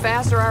seemed like the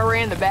faster I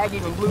ran, the bag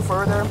even blew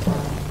further.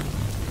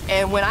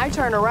 And when I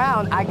turned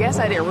around, I guess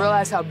I didn't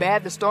realize how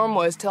bad the storm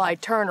was till I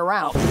turned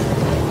around.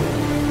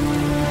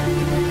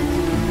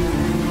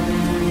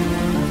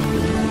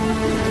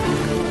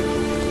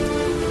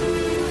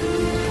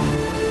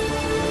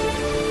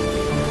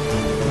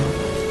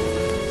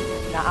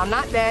 Now, I'm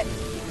not that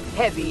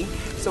heavy,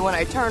 so when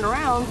I turned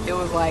around, it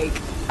was like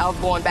I was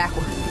going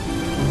backwards.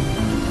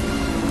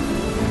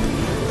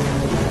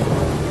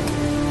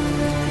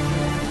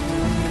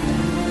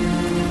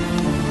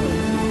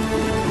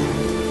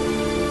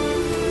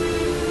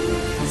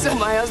 So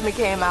my husband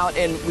came out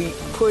and we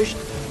pushed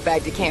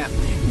back to camp.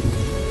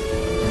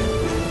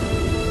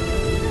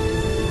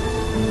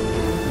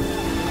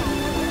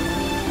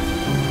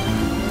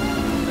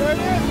 There it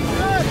is,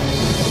 good.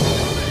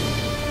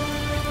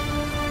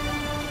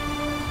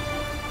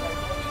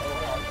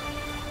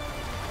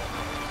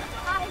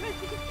 I was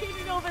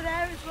keeping over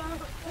there as well.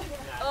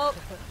 Oh.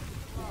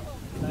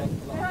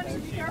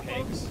 Be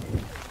careful.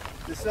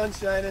 The sun's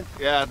shining.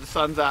 Yeah, the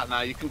sun's out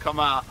now. You can come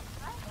out.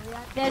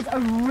 There's a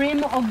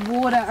rim of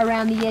water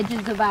around the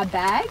edges of our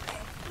bags.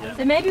 Yeah.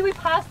 So maybe we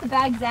pass the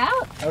bags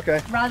out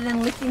Okay. rather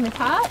than lifting the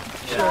tarp.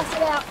 Yeah. Pass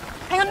it out.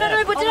 Hang on,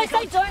 no, what did I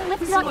say? Don't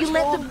lift it up, you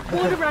let the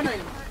water run in.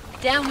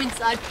 Downwind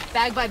side,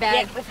 bag by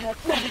bag. Yeah, we've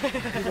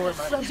heard.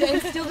 So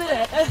James still did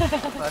it.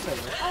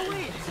 Oh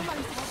wait,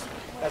 somebody.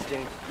 That's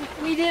James.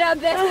 We did our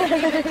best to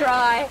keep it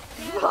dry.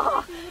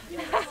 Oh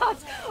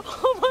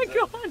my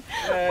god.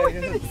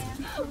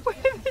 Where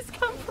did this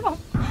come from?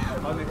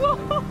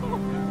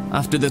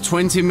 After the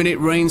 20-minute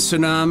rain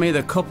tsunami,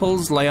 the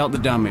couples lay out the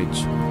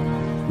damage.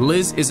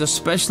 Liz is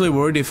especially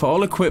worried if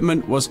all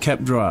equipment was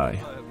kept dry.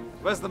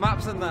 Where's the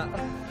maps in that?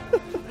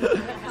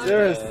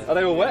 Serious? Are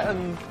they all wet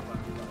and...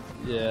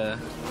 Yeah.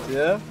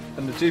 Yeah?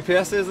 And the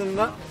GPSs and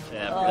that?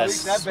 Yeah, At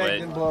least that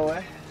bag didn't blow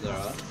away.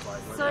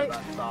 Alright.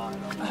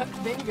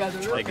 Then you guys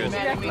are really good.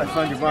 mad at me. I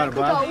found your bottom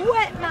line.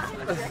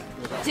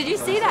 Did you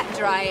see that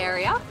dry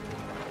area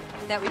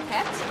that we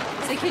kept?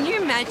 So can you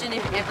imagine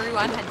if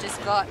everyone had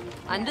just got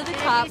under the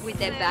tarp with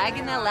their bag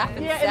in their lap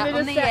and sat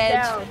on the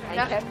edge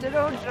and kept it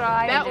all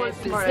dry That and was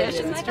their smart.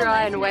 possessions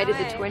dry and waited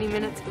the 20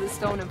 minutes for the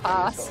storm to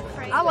pass?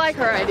 I like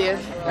her idea.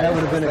 That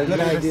would have been a good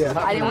idea.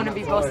 I didn't want to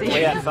be bossy. We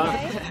had fun.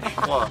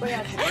 What?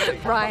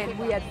 Brian,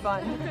 we had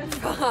fun.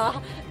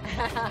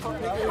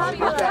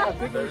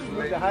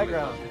 The high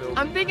ground.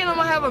 I'm thinking I'm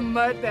gonna have a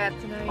mud bath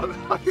tonight.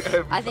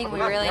 I think we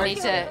really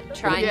need to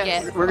try and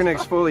get We're gonna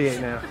exfoliate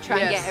now.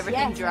 get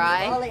everything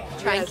dry.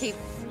 Try and keep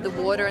the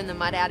water and the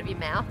mud out of your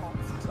mouth.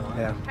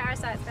 Yeah.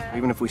 Parasites there.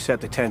 Even if we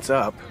set the tents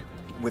up,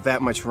 with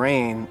that much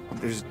rain,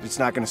 it's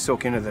not going to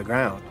soak into the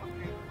ground.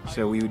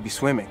 So we would be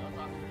swimming.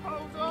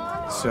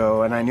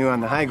 So, and I knew on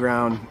the high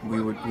ground we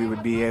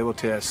would be able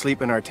to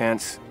sleep in our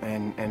tents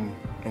and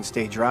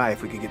stay dry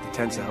if we could get the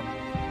tents up.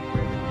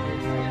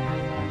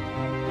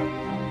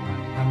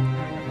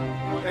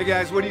 Hey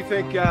guys, what do you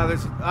think?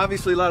 There's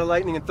obviously a lot of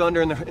lightning and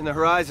thunder in the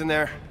horizon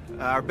there.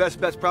 Our best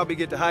bet's probably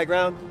get to high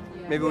ground.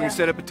 Maybe we can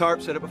set up a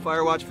tarp, set up a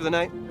fire watch for the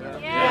night.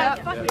 Yeah.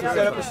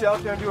 Set up a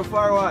shelter and do a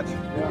fire watch.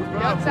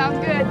 Yep,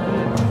 sounds good.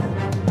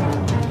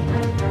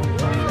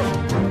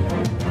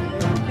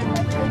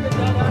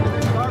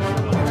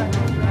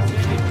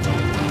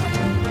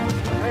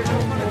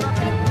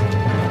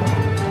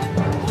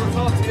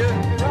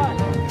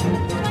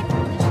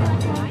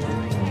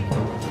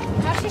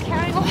 How's she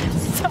carrying all that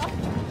stuff?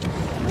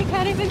 We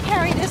can't even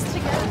carry this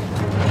together.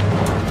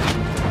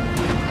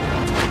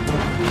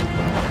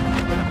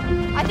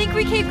 I think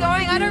we keep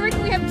going. I don't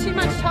reckon we have too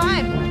much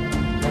time.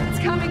 It's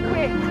coming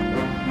quick.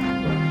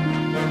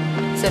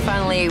 So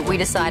finally, we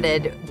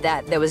decided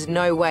that there was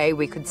no way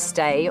we could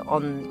stay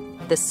on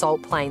the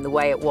salt plain the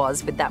way it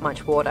was with that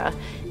much water,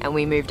 and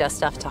we moved our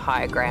stuff to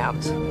higher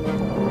ground.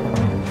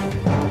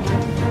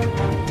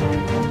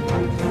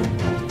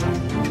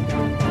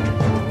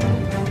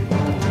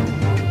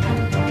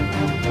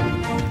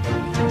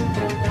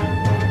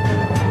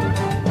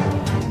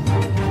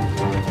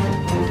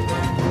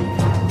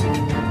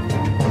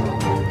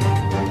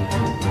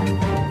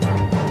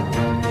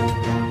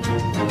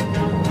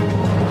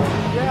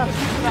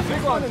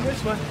 Big one in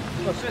this one.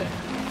 Oh shit.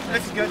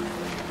 This is good.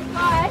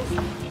 Guys,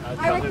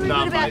 I reckon we've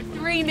got about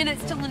 3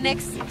 minutes till the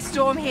next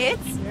storm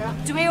hits. Yeah.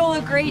 Do we all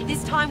agree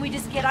this time we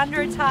just get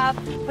under a tarp,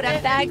 put our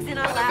bags in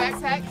our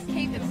laps,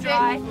 keep them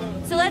dry?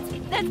 So let's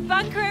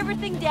bunker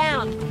everything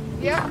down.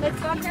 Yeah. Let's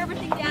bunker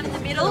everything down in the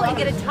middle and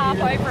get a tarp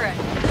over it.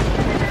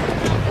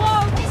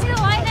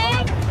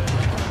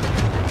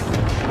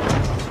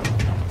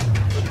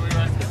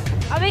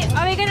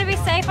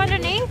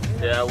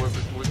 underneath? Yeah, we'll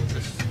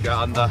just go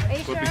under.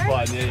 We'll be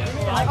fine,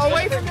 yeah.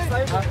 Away from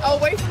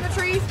the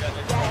trees?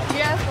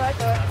 Yes, I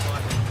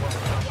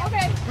thought.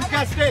 Okay. Who's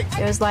got sticks?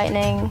 There was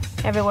lightning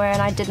everywhere,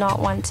 and I did not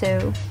want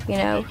to, you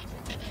know,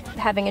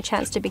 having a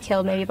chance to be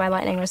killed maybe by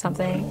lightning or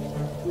something.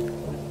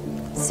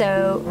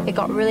 So it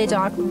got really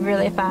dark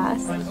really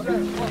fast.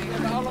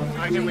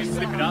 Can we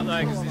slip it up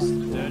though, because this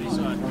is the dirty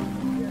side?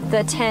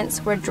 The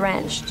tents were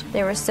drenched.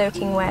 They were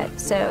soaking wet,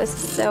 so it was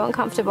so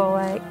uncomfortable,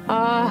 like,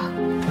 oh.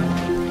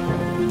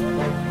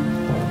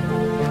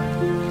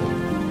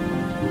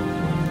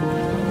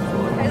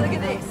 Hey, look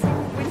at this.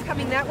 Wind's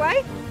coming that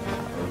way.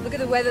 Look at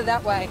the weather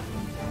that way.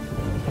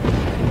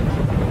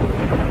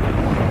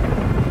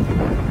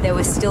 There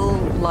was still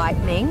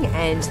lightning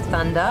and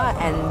thunder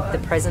and the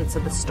presence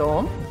of the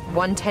storm.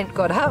 One tent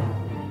got up,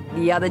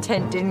 the other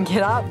tent didn't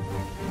get up.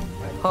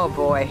 Oh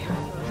boy,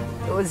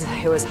 it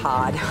was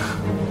hard.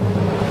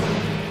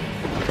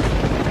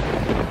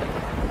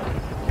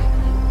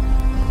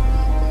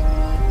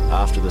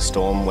 After the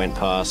storm went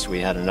past, we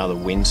had another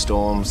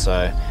windstorm,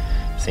 so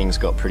things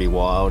got pretty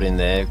wild in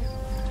there.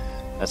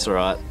 That's all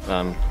right.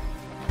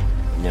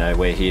 You know,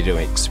 we're here to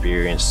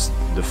experience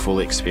the full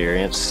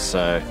experience,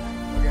 so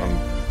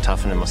I'm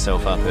toughening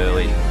myself up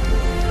early.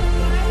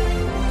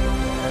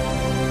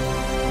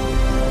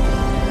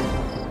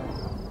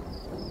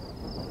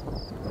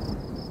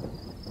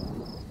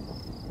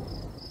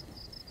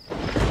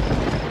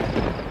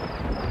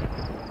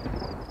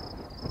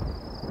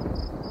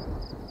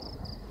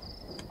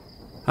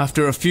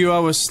 After a few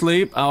hours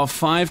sleep, our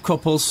 5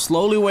 couples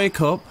slowly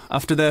wake up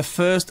after their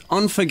first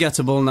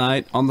unforgettable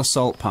night on the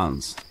salt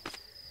pans.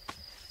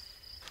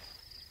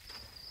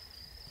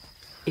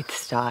 It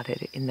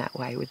started in that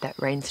way with that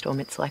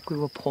rainstorm. It's like we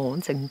were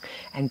pawns and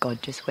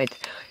God just went,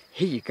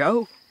 here you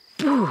go.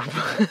 Boom.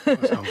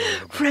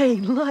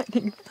 Rain,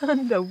 lightning,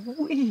 thunder,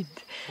 wind.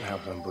 That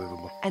was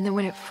unbelievable. And then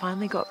when it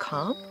finally got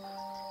calm,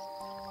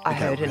 I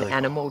heard an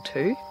animal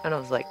too. And I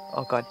was like,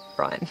 oh God,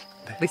 Brian,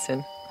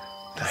 listen.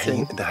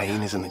 The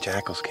hyenas and the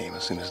jackals came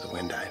as soon as the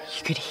wind died.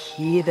 You could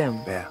hear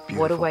them. Yeah, beautiful.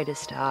 What a way to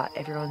start.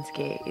 Everyone's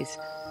gear is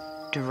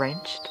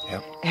drenched.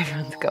 Yep.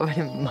 Everyone's covered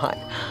in mud.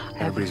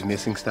 Everybody's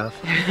missing stuff.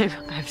 I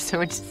have so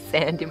much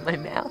sand in my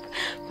mouth.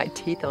 My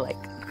teeth are like...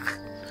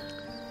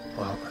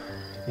 Well,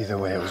 either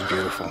way, it was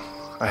beautiful.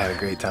 I had a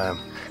great time.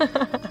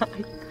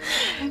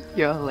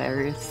 You're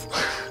hilarious.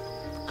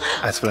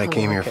 That's what I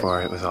came here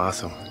for. It was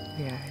awesome.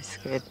 Yeah, it's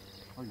good.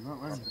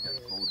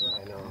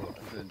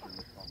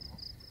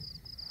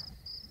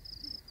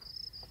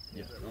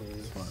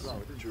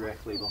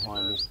 Directly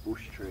behind this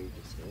bush tree.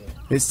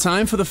 It's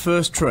time for the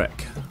first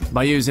trek.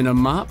 By using a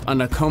map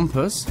and a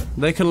compass,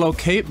 they can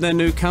locate their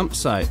new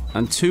campsite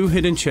and 2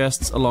 hidden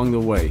chests along the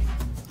way.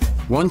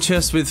 1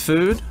 chest with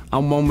food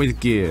and 1 with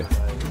gear.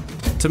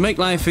 To make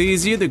life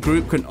easier, the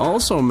group can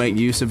also make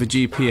use of a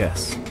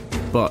GPS.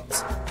 But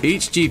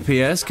each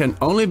GPS can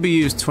only be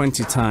used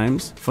 20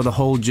 times for the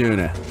whole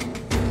journey.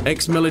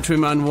 Ex-military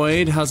man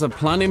Wade has a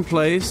plan in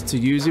place to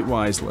use it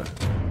wisely.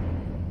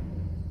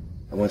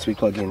 And once we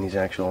plug in these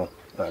actual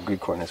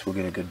grid coordinates, we'll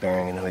get a good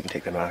bearing, and then we can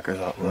take the markers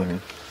out and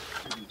look.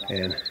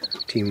 And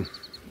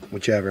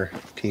whichever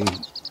team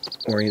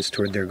orients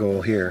toward their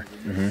goal here,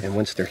 and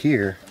once they're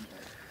here,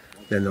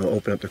 then they'll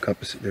open up their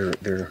compass,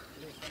 their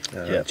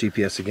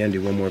GPS again, do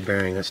 1 more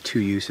bearing. That's 2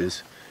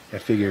 uses. I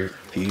figure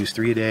if you use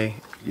 3 a day,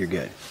 you're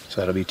good.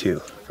 So that'll be 2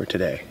 for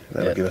today.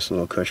 That'll give us a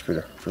little push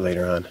for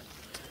later on.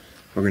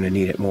 We're going to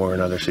need it more in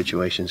other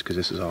situations because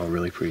this is all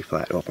really pretty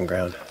flat, open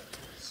ground.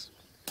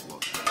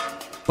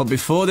 But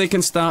before they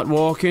can start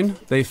walking,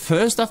 they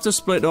first have to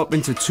split up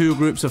into 2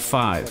 groups of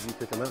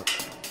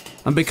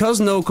 5. And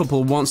because no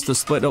couple wants to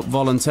split up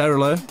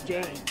voluntarily,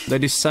 they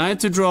decide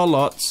to draw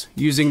lots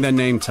using their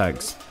name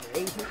tags.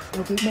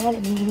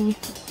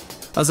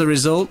 As a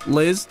result,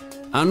 Liz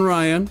and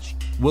Ryan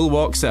will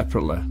walk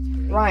separately.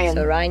 Ryan.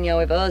 So Ryan, you're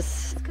with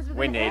us.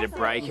 We need a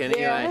break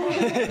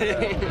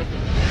anyway.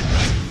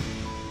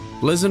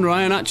 Liz and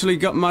Ryan actually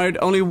got married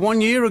only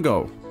 1 year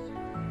ago.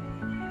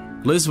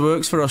 Liz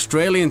works for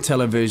Australian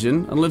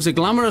television and lives a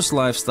glamorous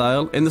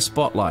lifestyle in the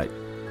spotlight.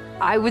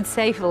 I would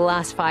say for the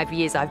last 5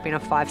 years I've been a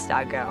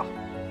 5-star girl.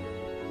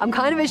 I'm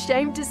kind of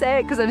ashamed to say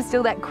it because I'm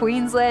still that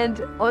Queensland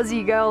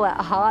Aussie girl at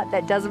heart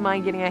that doesn't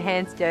mind getting her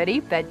hands dirty,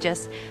 but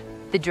just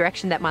the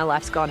direction that my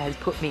life's gone has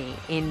put me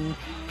in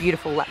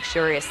beautiful,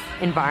 luxurious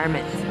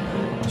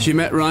environments. She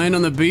met Ryan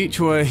on the beach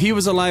where he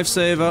was a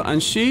lifesaver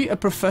and she a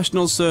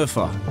professional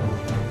surfer.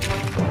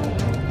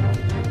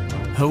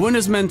 Her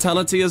winner's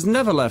mentality has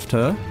never left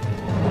her,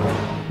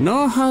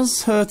 nor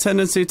has her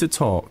tendency to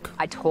talk.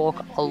 I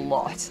talk a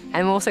lot.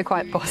 I'm also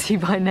quite bossy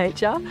by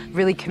nature,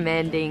 really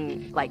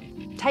commanding, like,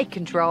 take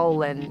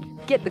control and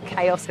get the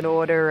chaos in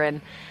order, and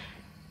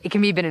it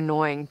can be a bit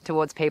annoying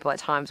towards people at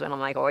times when I'm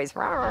like always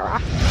rah, rah,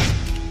 rah.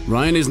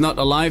 Ryan is not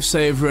a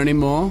lifesaver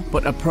anymore,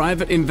 but a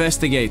private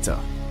investigator.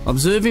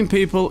 Observing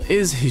people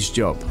is his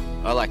job.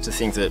 I like to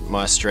think that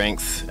my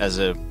strength as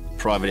a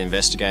private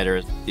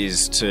investigator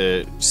is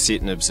to sit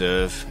and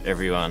observe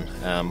everyone,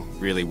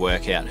 really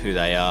work out who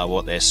they are,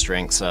 what their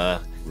strengths are,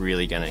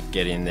 really going to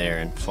get in there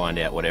and find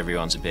out what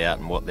everyone's about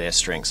and what their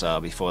strengths are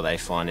before they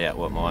find out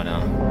what mine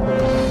are.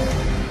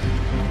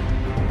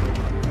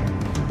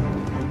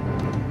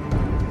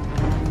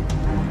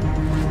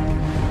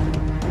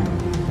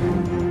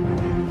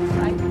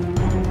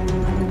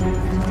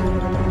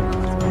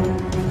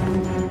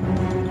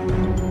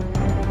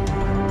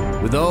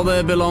 With all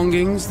their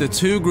belongings, the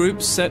two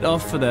groups set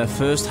off for their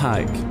first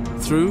hike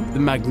through the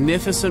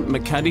magnificent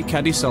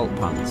Makadi salt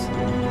pans.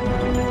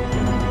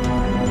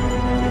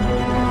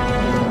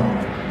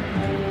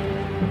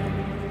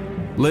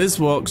 Liz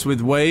walks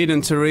with Wade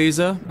and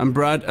Teresa and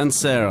Brad and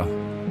Sarah,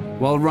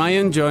 while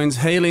Ryan joins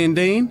Haley and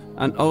Dean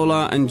and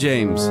Ola and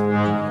James.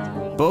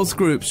 Both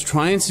groups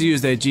trying to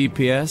use their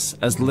GPS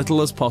as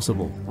little as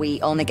possible.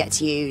 We only get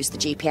to use the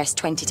GPS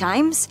 20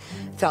 times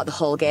throughout the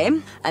whole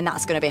game, and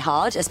that's going to be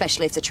hard,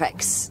 especially if the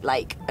treks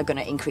are going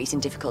to increase in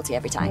difficulty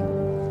every time.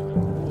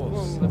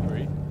 Oh,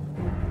 slippery.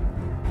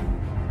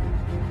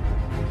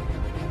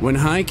 When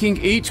hiking,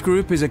 each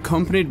group is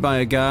accompanied by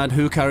a guard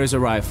who carries a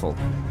rifle.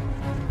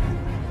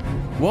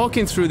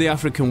 Walking through the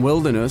African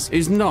wilderness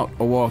is not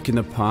a walk in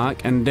the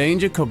park, and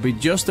danger could be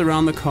just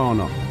around the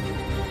corner.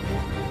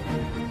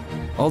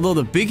 Although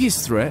the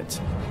biggest threat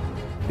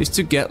is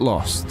to get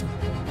lost.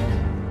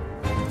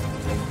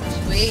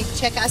 Should we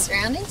check our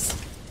surroundings?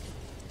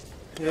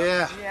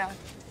 Yeah. Yeah.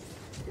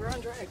 We're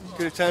on track. As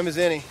good a time as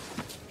any.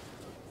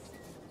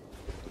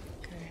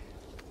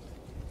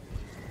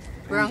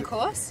 We're on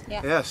course?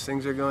 Yeah. Yes,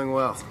 things are going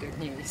well. That's good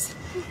news.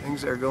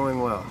 Things are going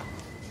well.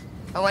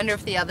 I wonder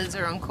if the others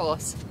are on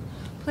course.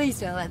 Please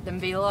don't let them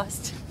be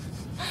lost.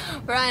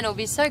 Ryan will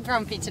be so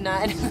grumpy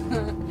tonight.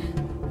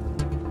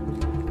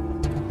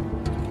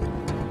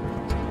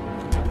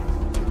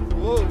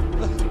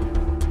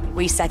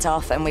 We set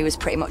off and we was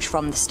pretty much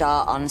from the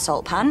start on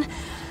Salt Pan,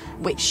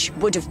 which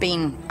would have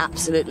been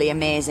absolutely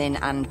amazing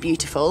and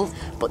beautiful,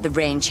 but the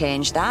rain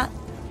changed that.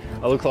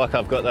 I look like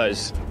I've got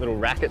those little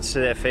rackets to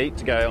their feet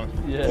to go on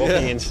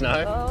walking in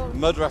snow.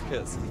 Mud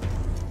rackets.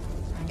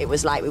 It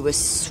was like we were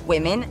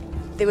swimming.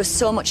 There was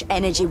so much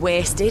energy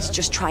wasted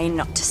just trying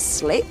not to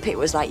slip. It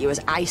was like you was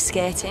ice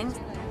skating.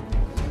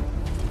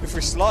 If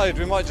we slide,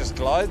 we might just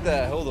glide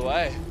there all the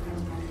way.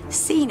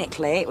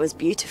 Scenically, it was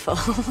beautiful,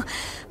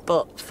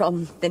 but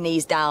from the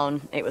knees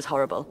down, it was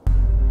horrible.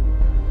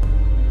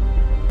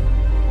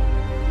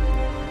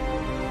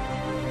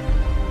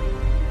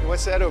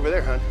 What's that over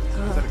there, hon?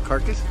 Is that a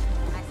carcass?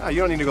 Oh,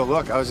 you don't need to go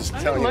look. I was just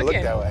telling you to look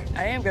that way.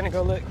 I am gonna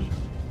go look.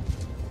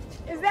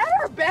 Is that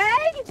her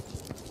bag?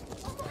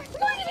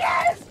 Oh,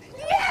 yes!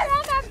 Yes!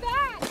 I found that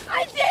bag!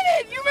 I did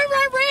it! You remember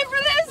I ran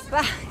for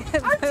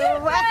this?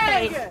 Our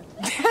bag!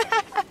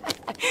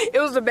 It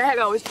was the bag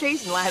I was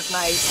chasing last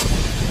night.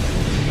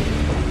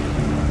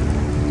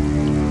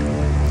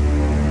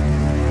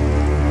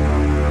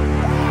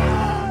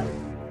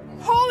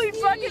 Holy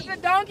fuck, it's the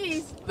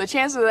donkeys! The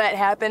chance of that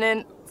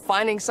happening,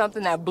 finding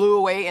something that blew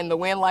away in the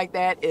wind like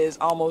that, is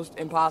almost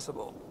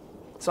impossible.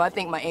 So I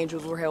think my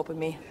angels were helping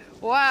me.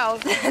 Wow,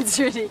 that's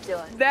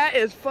ridiculous. That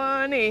is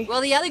funny.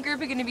 Well, the other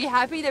group are going to be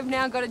happy. They've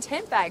now got a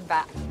tent bag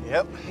back.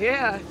 Yep.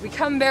 Yeah. We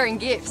come bearing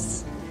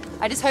gifts.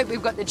 I just hope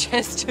we've got the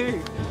chest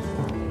too.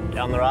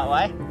 Down the right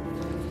way?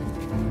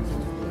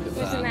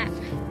 Here's the map.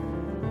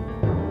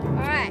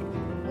 All right,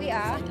 we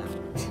are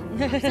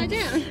upside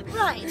down.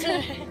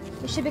 Right.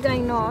 We should be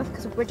going north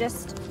because we're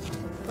just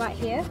right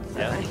here.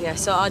 Yeah,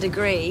 so our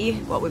degree,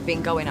 what we've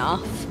been going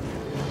off,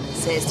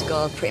 says to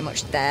go pretty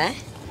much there.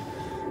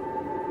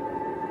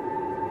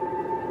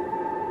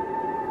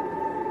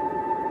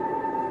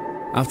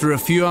 After a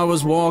few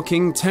hours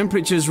walking,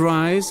 temperatures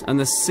rise and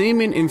the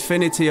seeming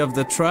infinity of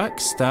the track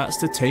starts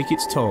to take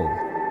its toll.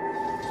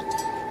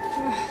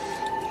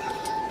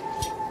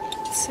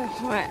 It's so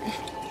hot.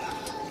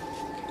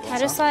 I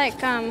just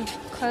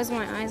close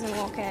my eyes and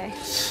walk,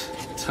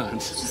 Don't.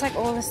 It's just like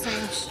all the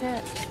same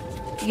shit.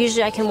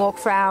 Usually I can walk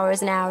for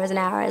hours and hours and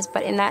hours,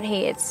 but in that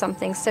heat it's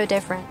something so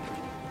different.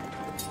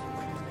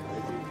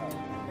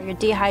 You're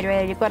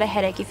dehydrated, you've got a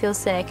headache, you feel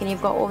sick, and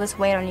you've got all this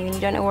weight on you and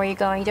you don't know where you're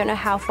going, you don't know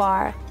how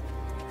far.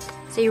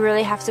 So you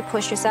really have to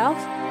push yourself.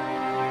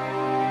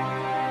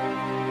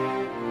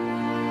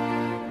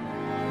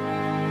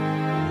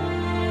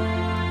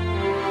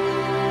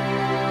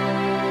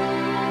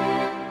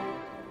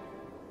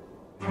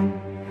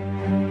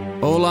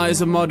 Ola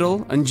is a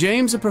model and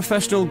James a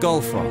professional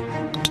golfer.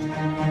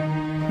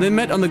 They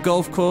met on the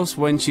golf course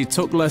when she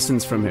took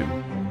lessons from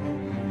him.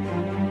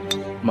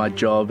 My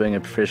job being a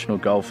professional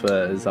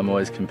golfer is I'm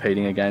always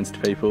competing against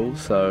people,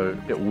 so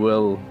it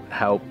will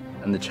help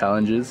in the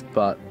challenges,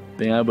 but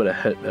being able to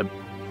hit a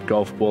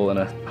golf ball in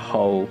a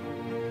hole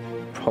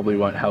probably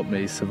won't help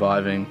me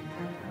surviving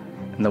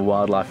in the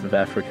wildlife of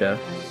Africa,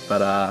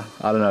 but I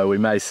don't know, we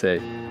may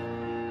see.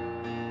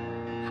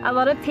 A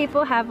lot of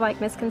people have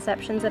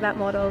misconceptions about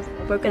models.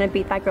 We're going to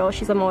beat that girl,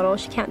 she's a model,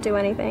 she can't do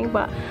anything,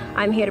 but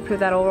I'm here to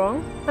prove that all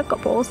wrong. I've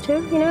got balls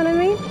too, you know what I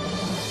mean?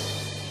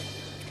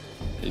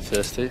 Are you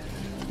thirsty?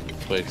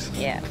 Please.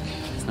 Yeah.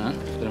 Huh?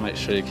 Better make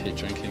sure you keep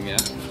drinking, yeah?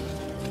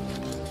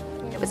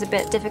 It was a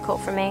bit difficult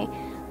for me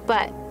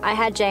But I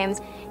had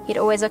James. He'd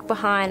always look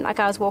behind, like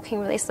I was walking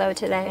really slow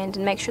today, and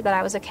make sure that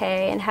I was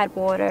okay and had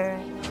water.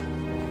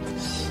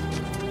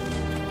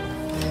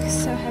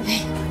 It's so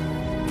heavy.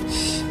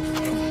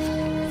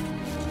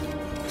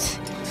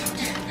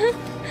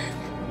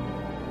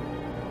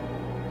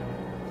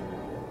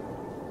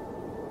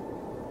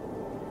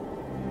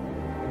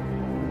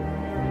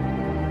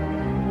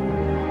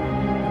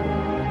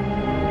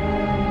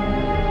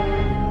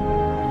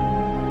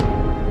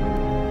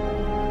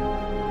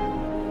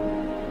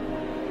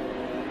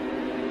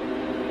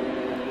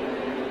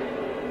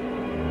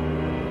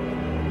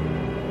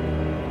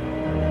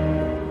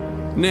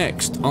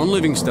 Next on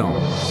Livingstone.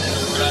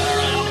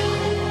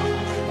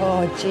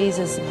 Oh,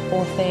 Jesus,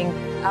 poor thing.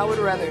 I would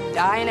rather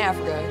die in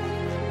Africa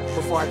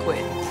before I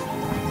quit.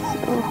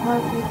 So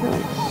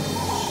heartbreaking.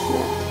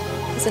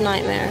 It's a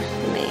nightmare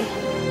for me.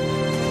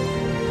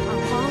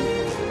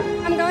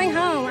 I'm going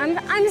home.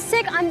 I'm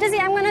sick. I'm dizzy.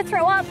 I'm gonna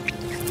throw up.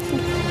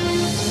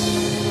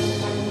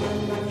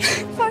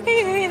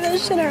 Fucking hate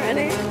this shit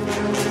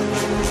already.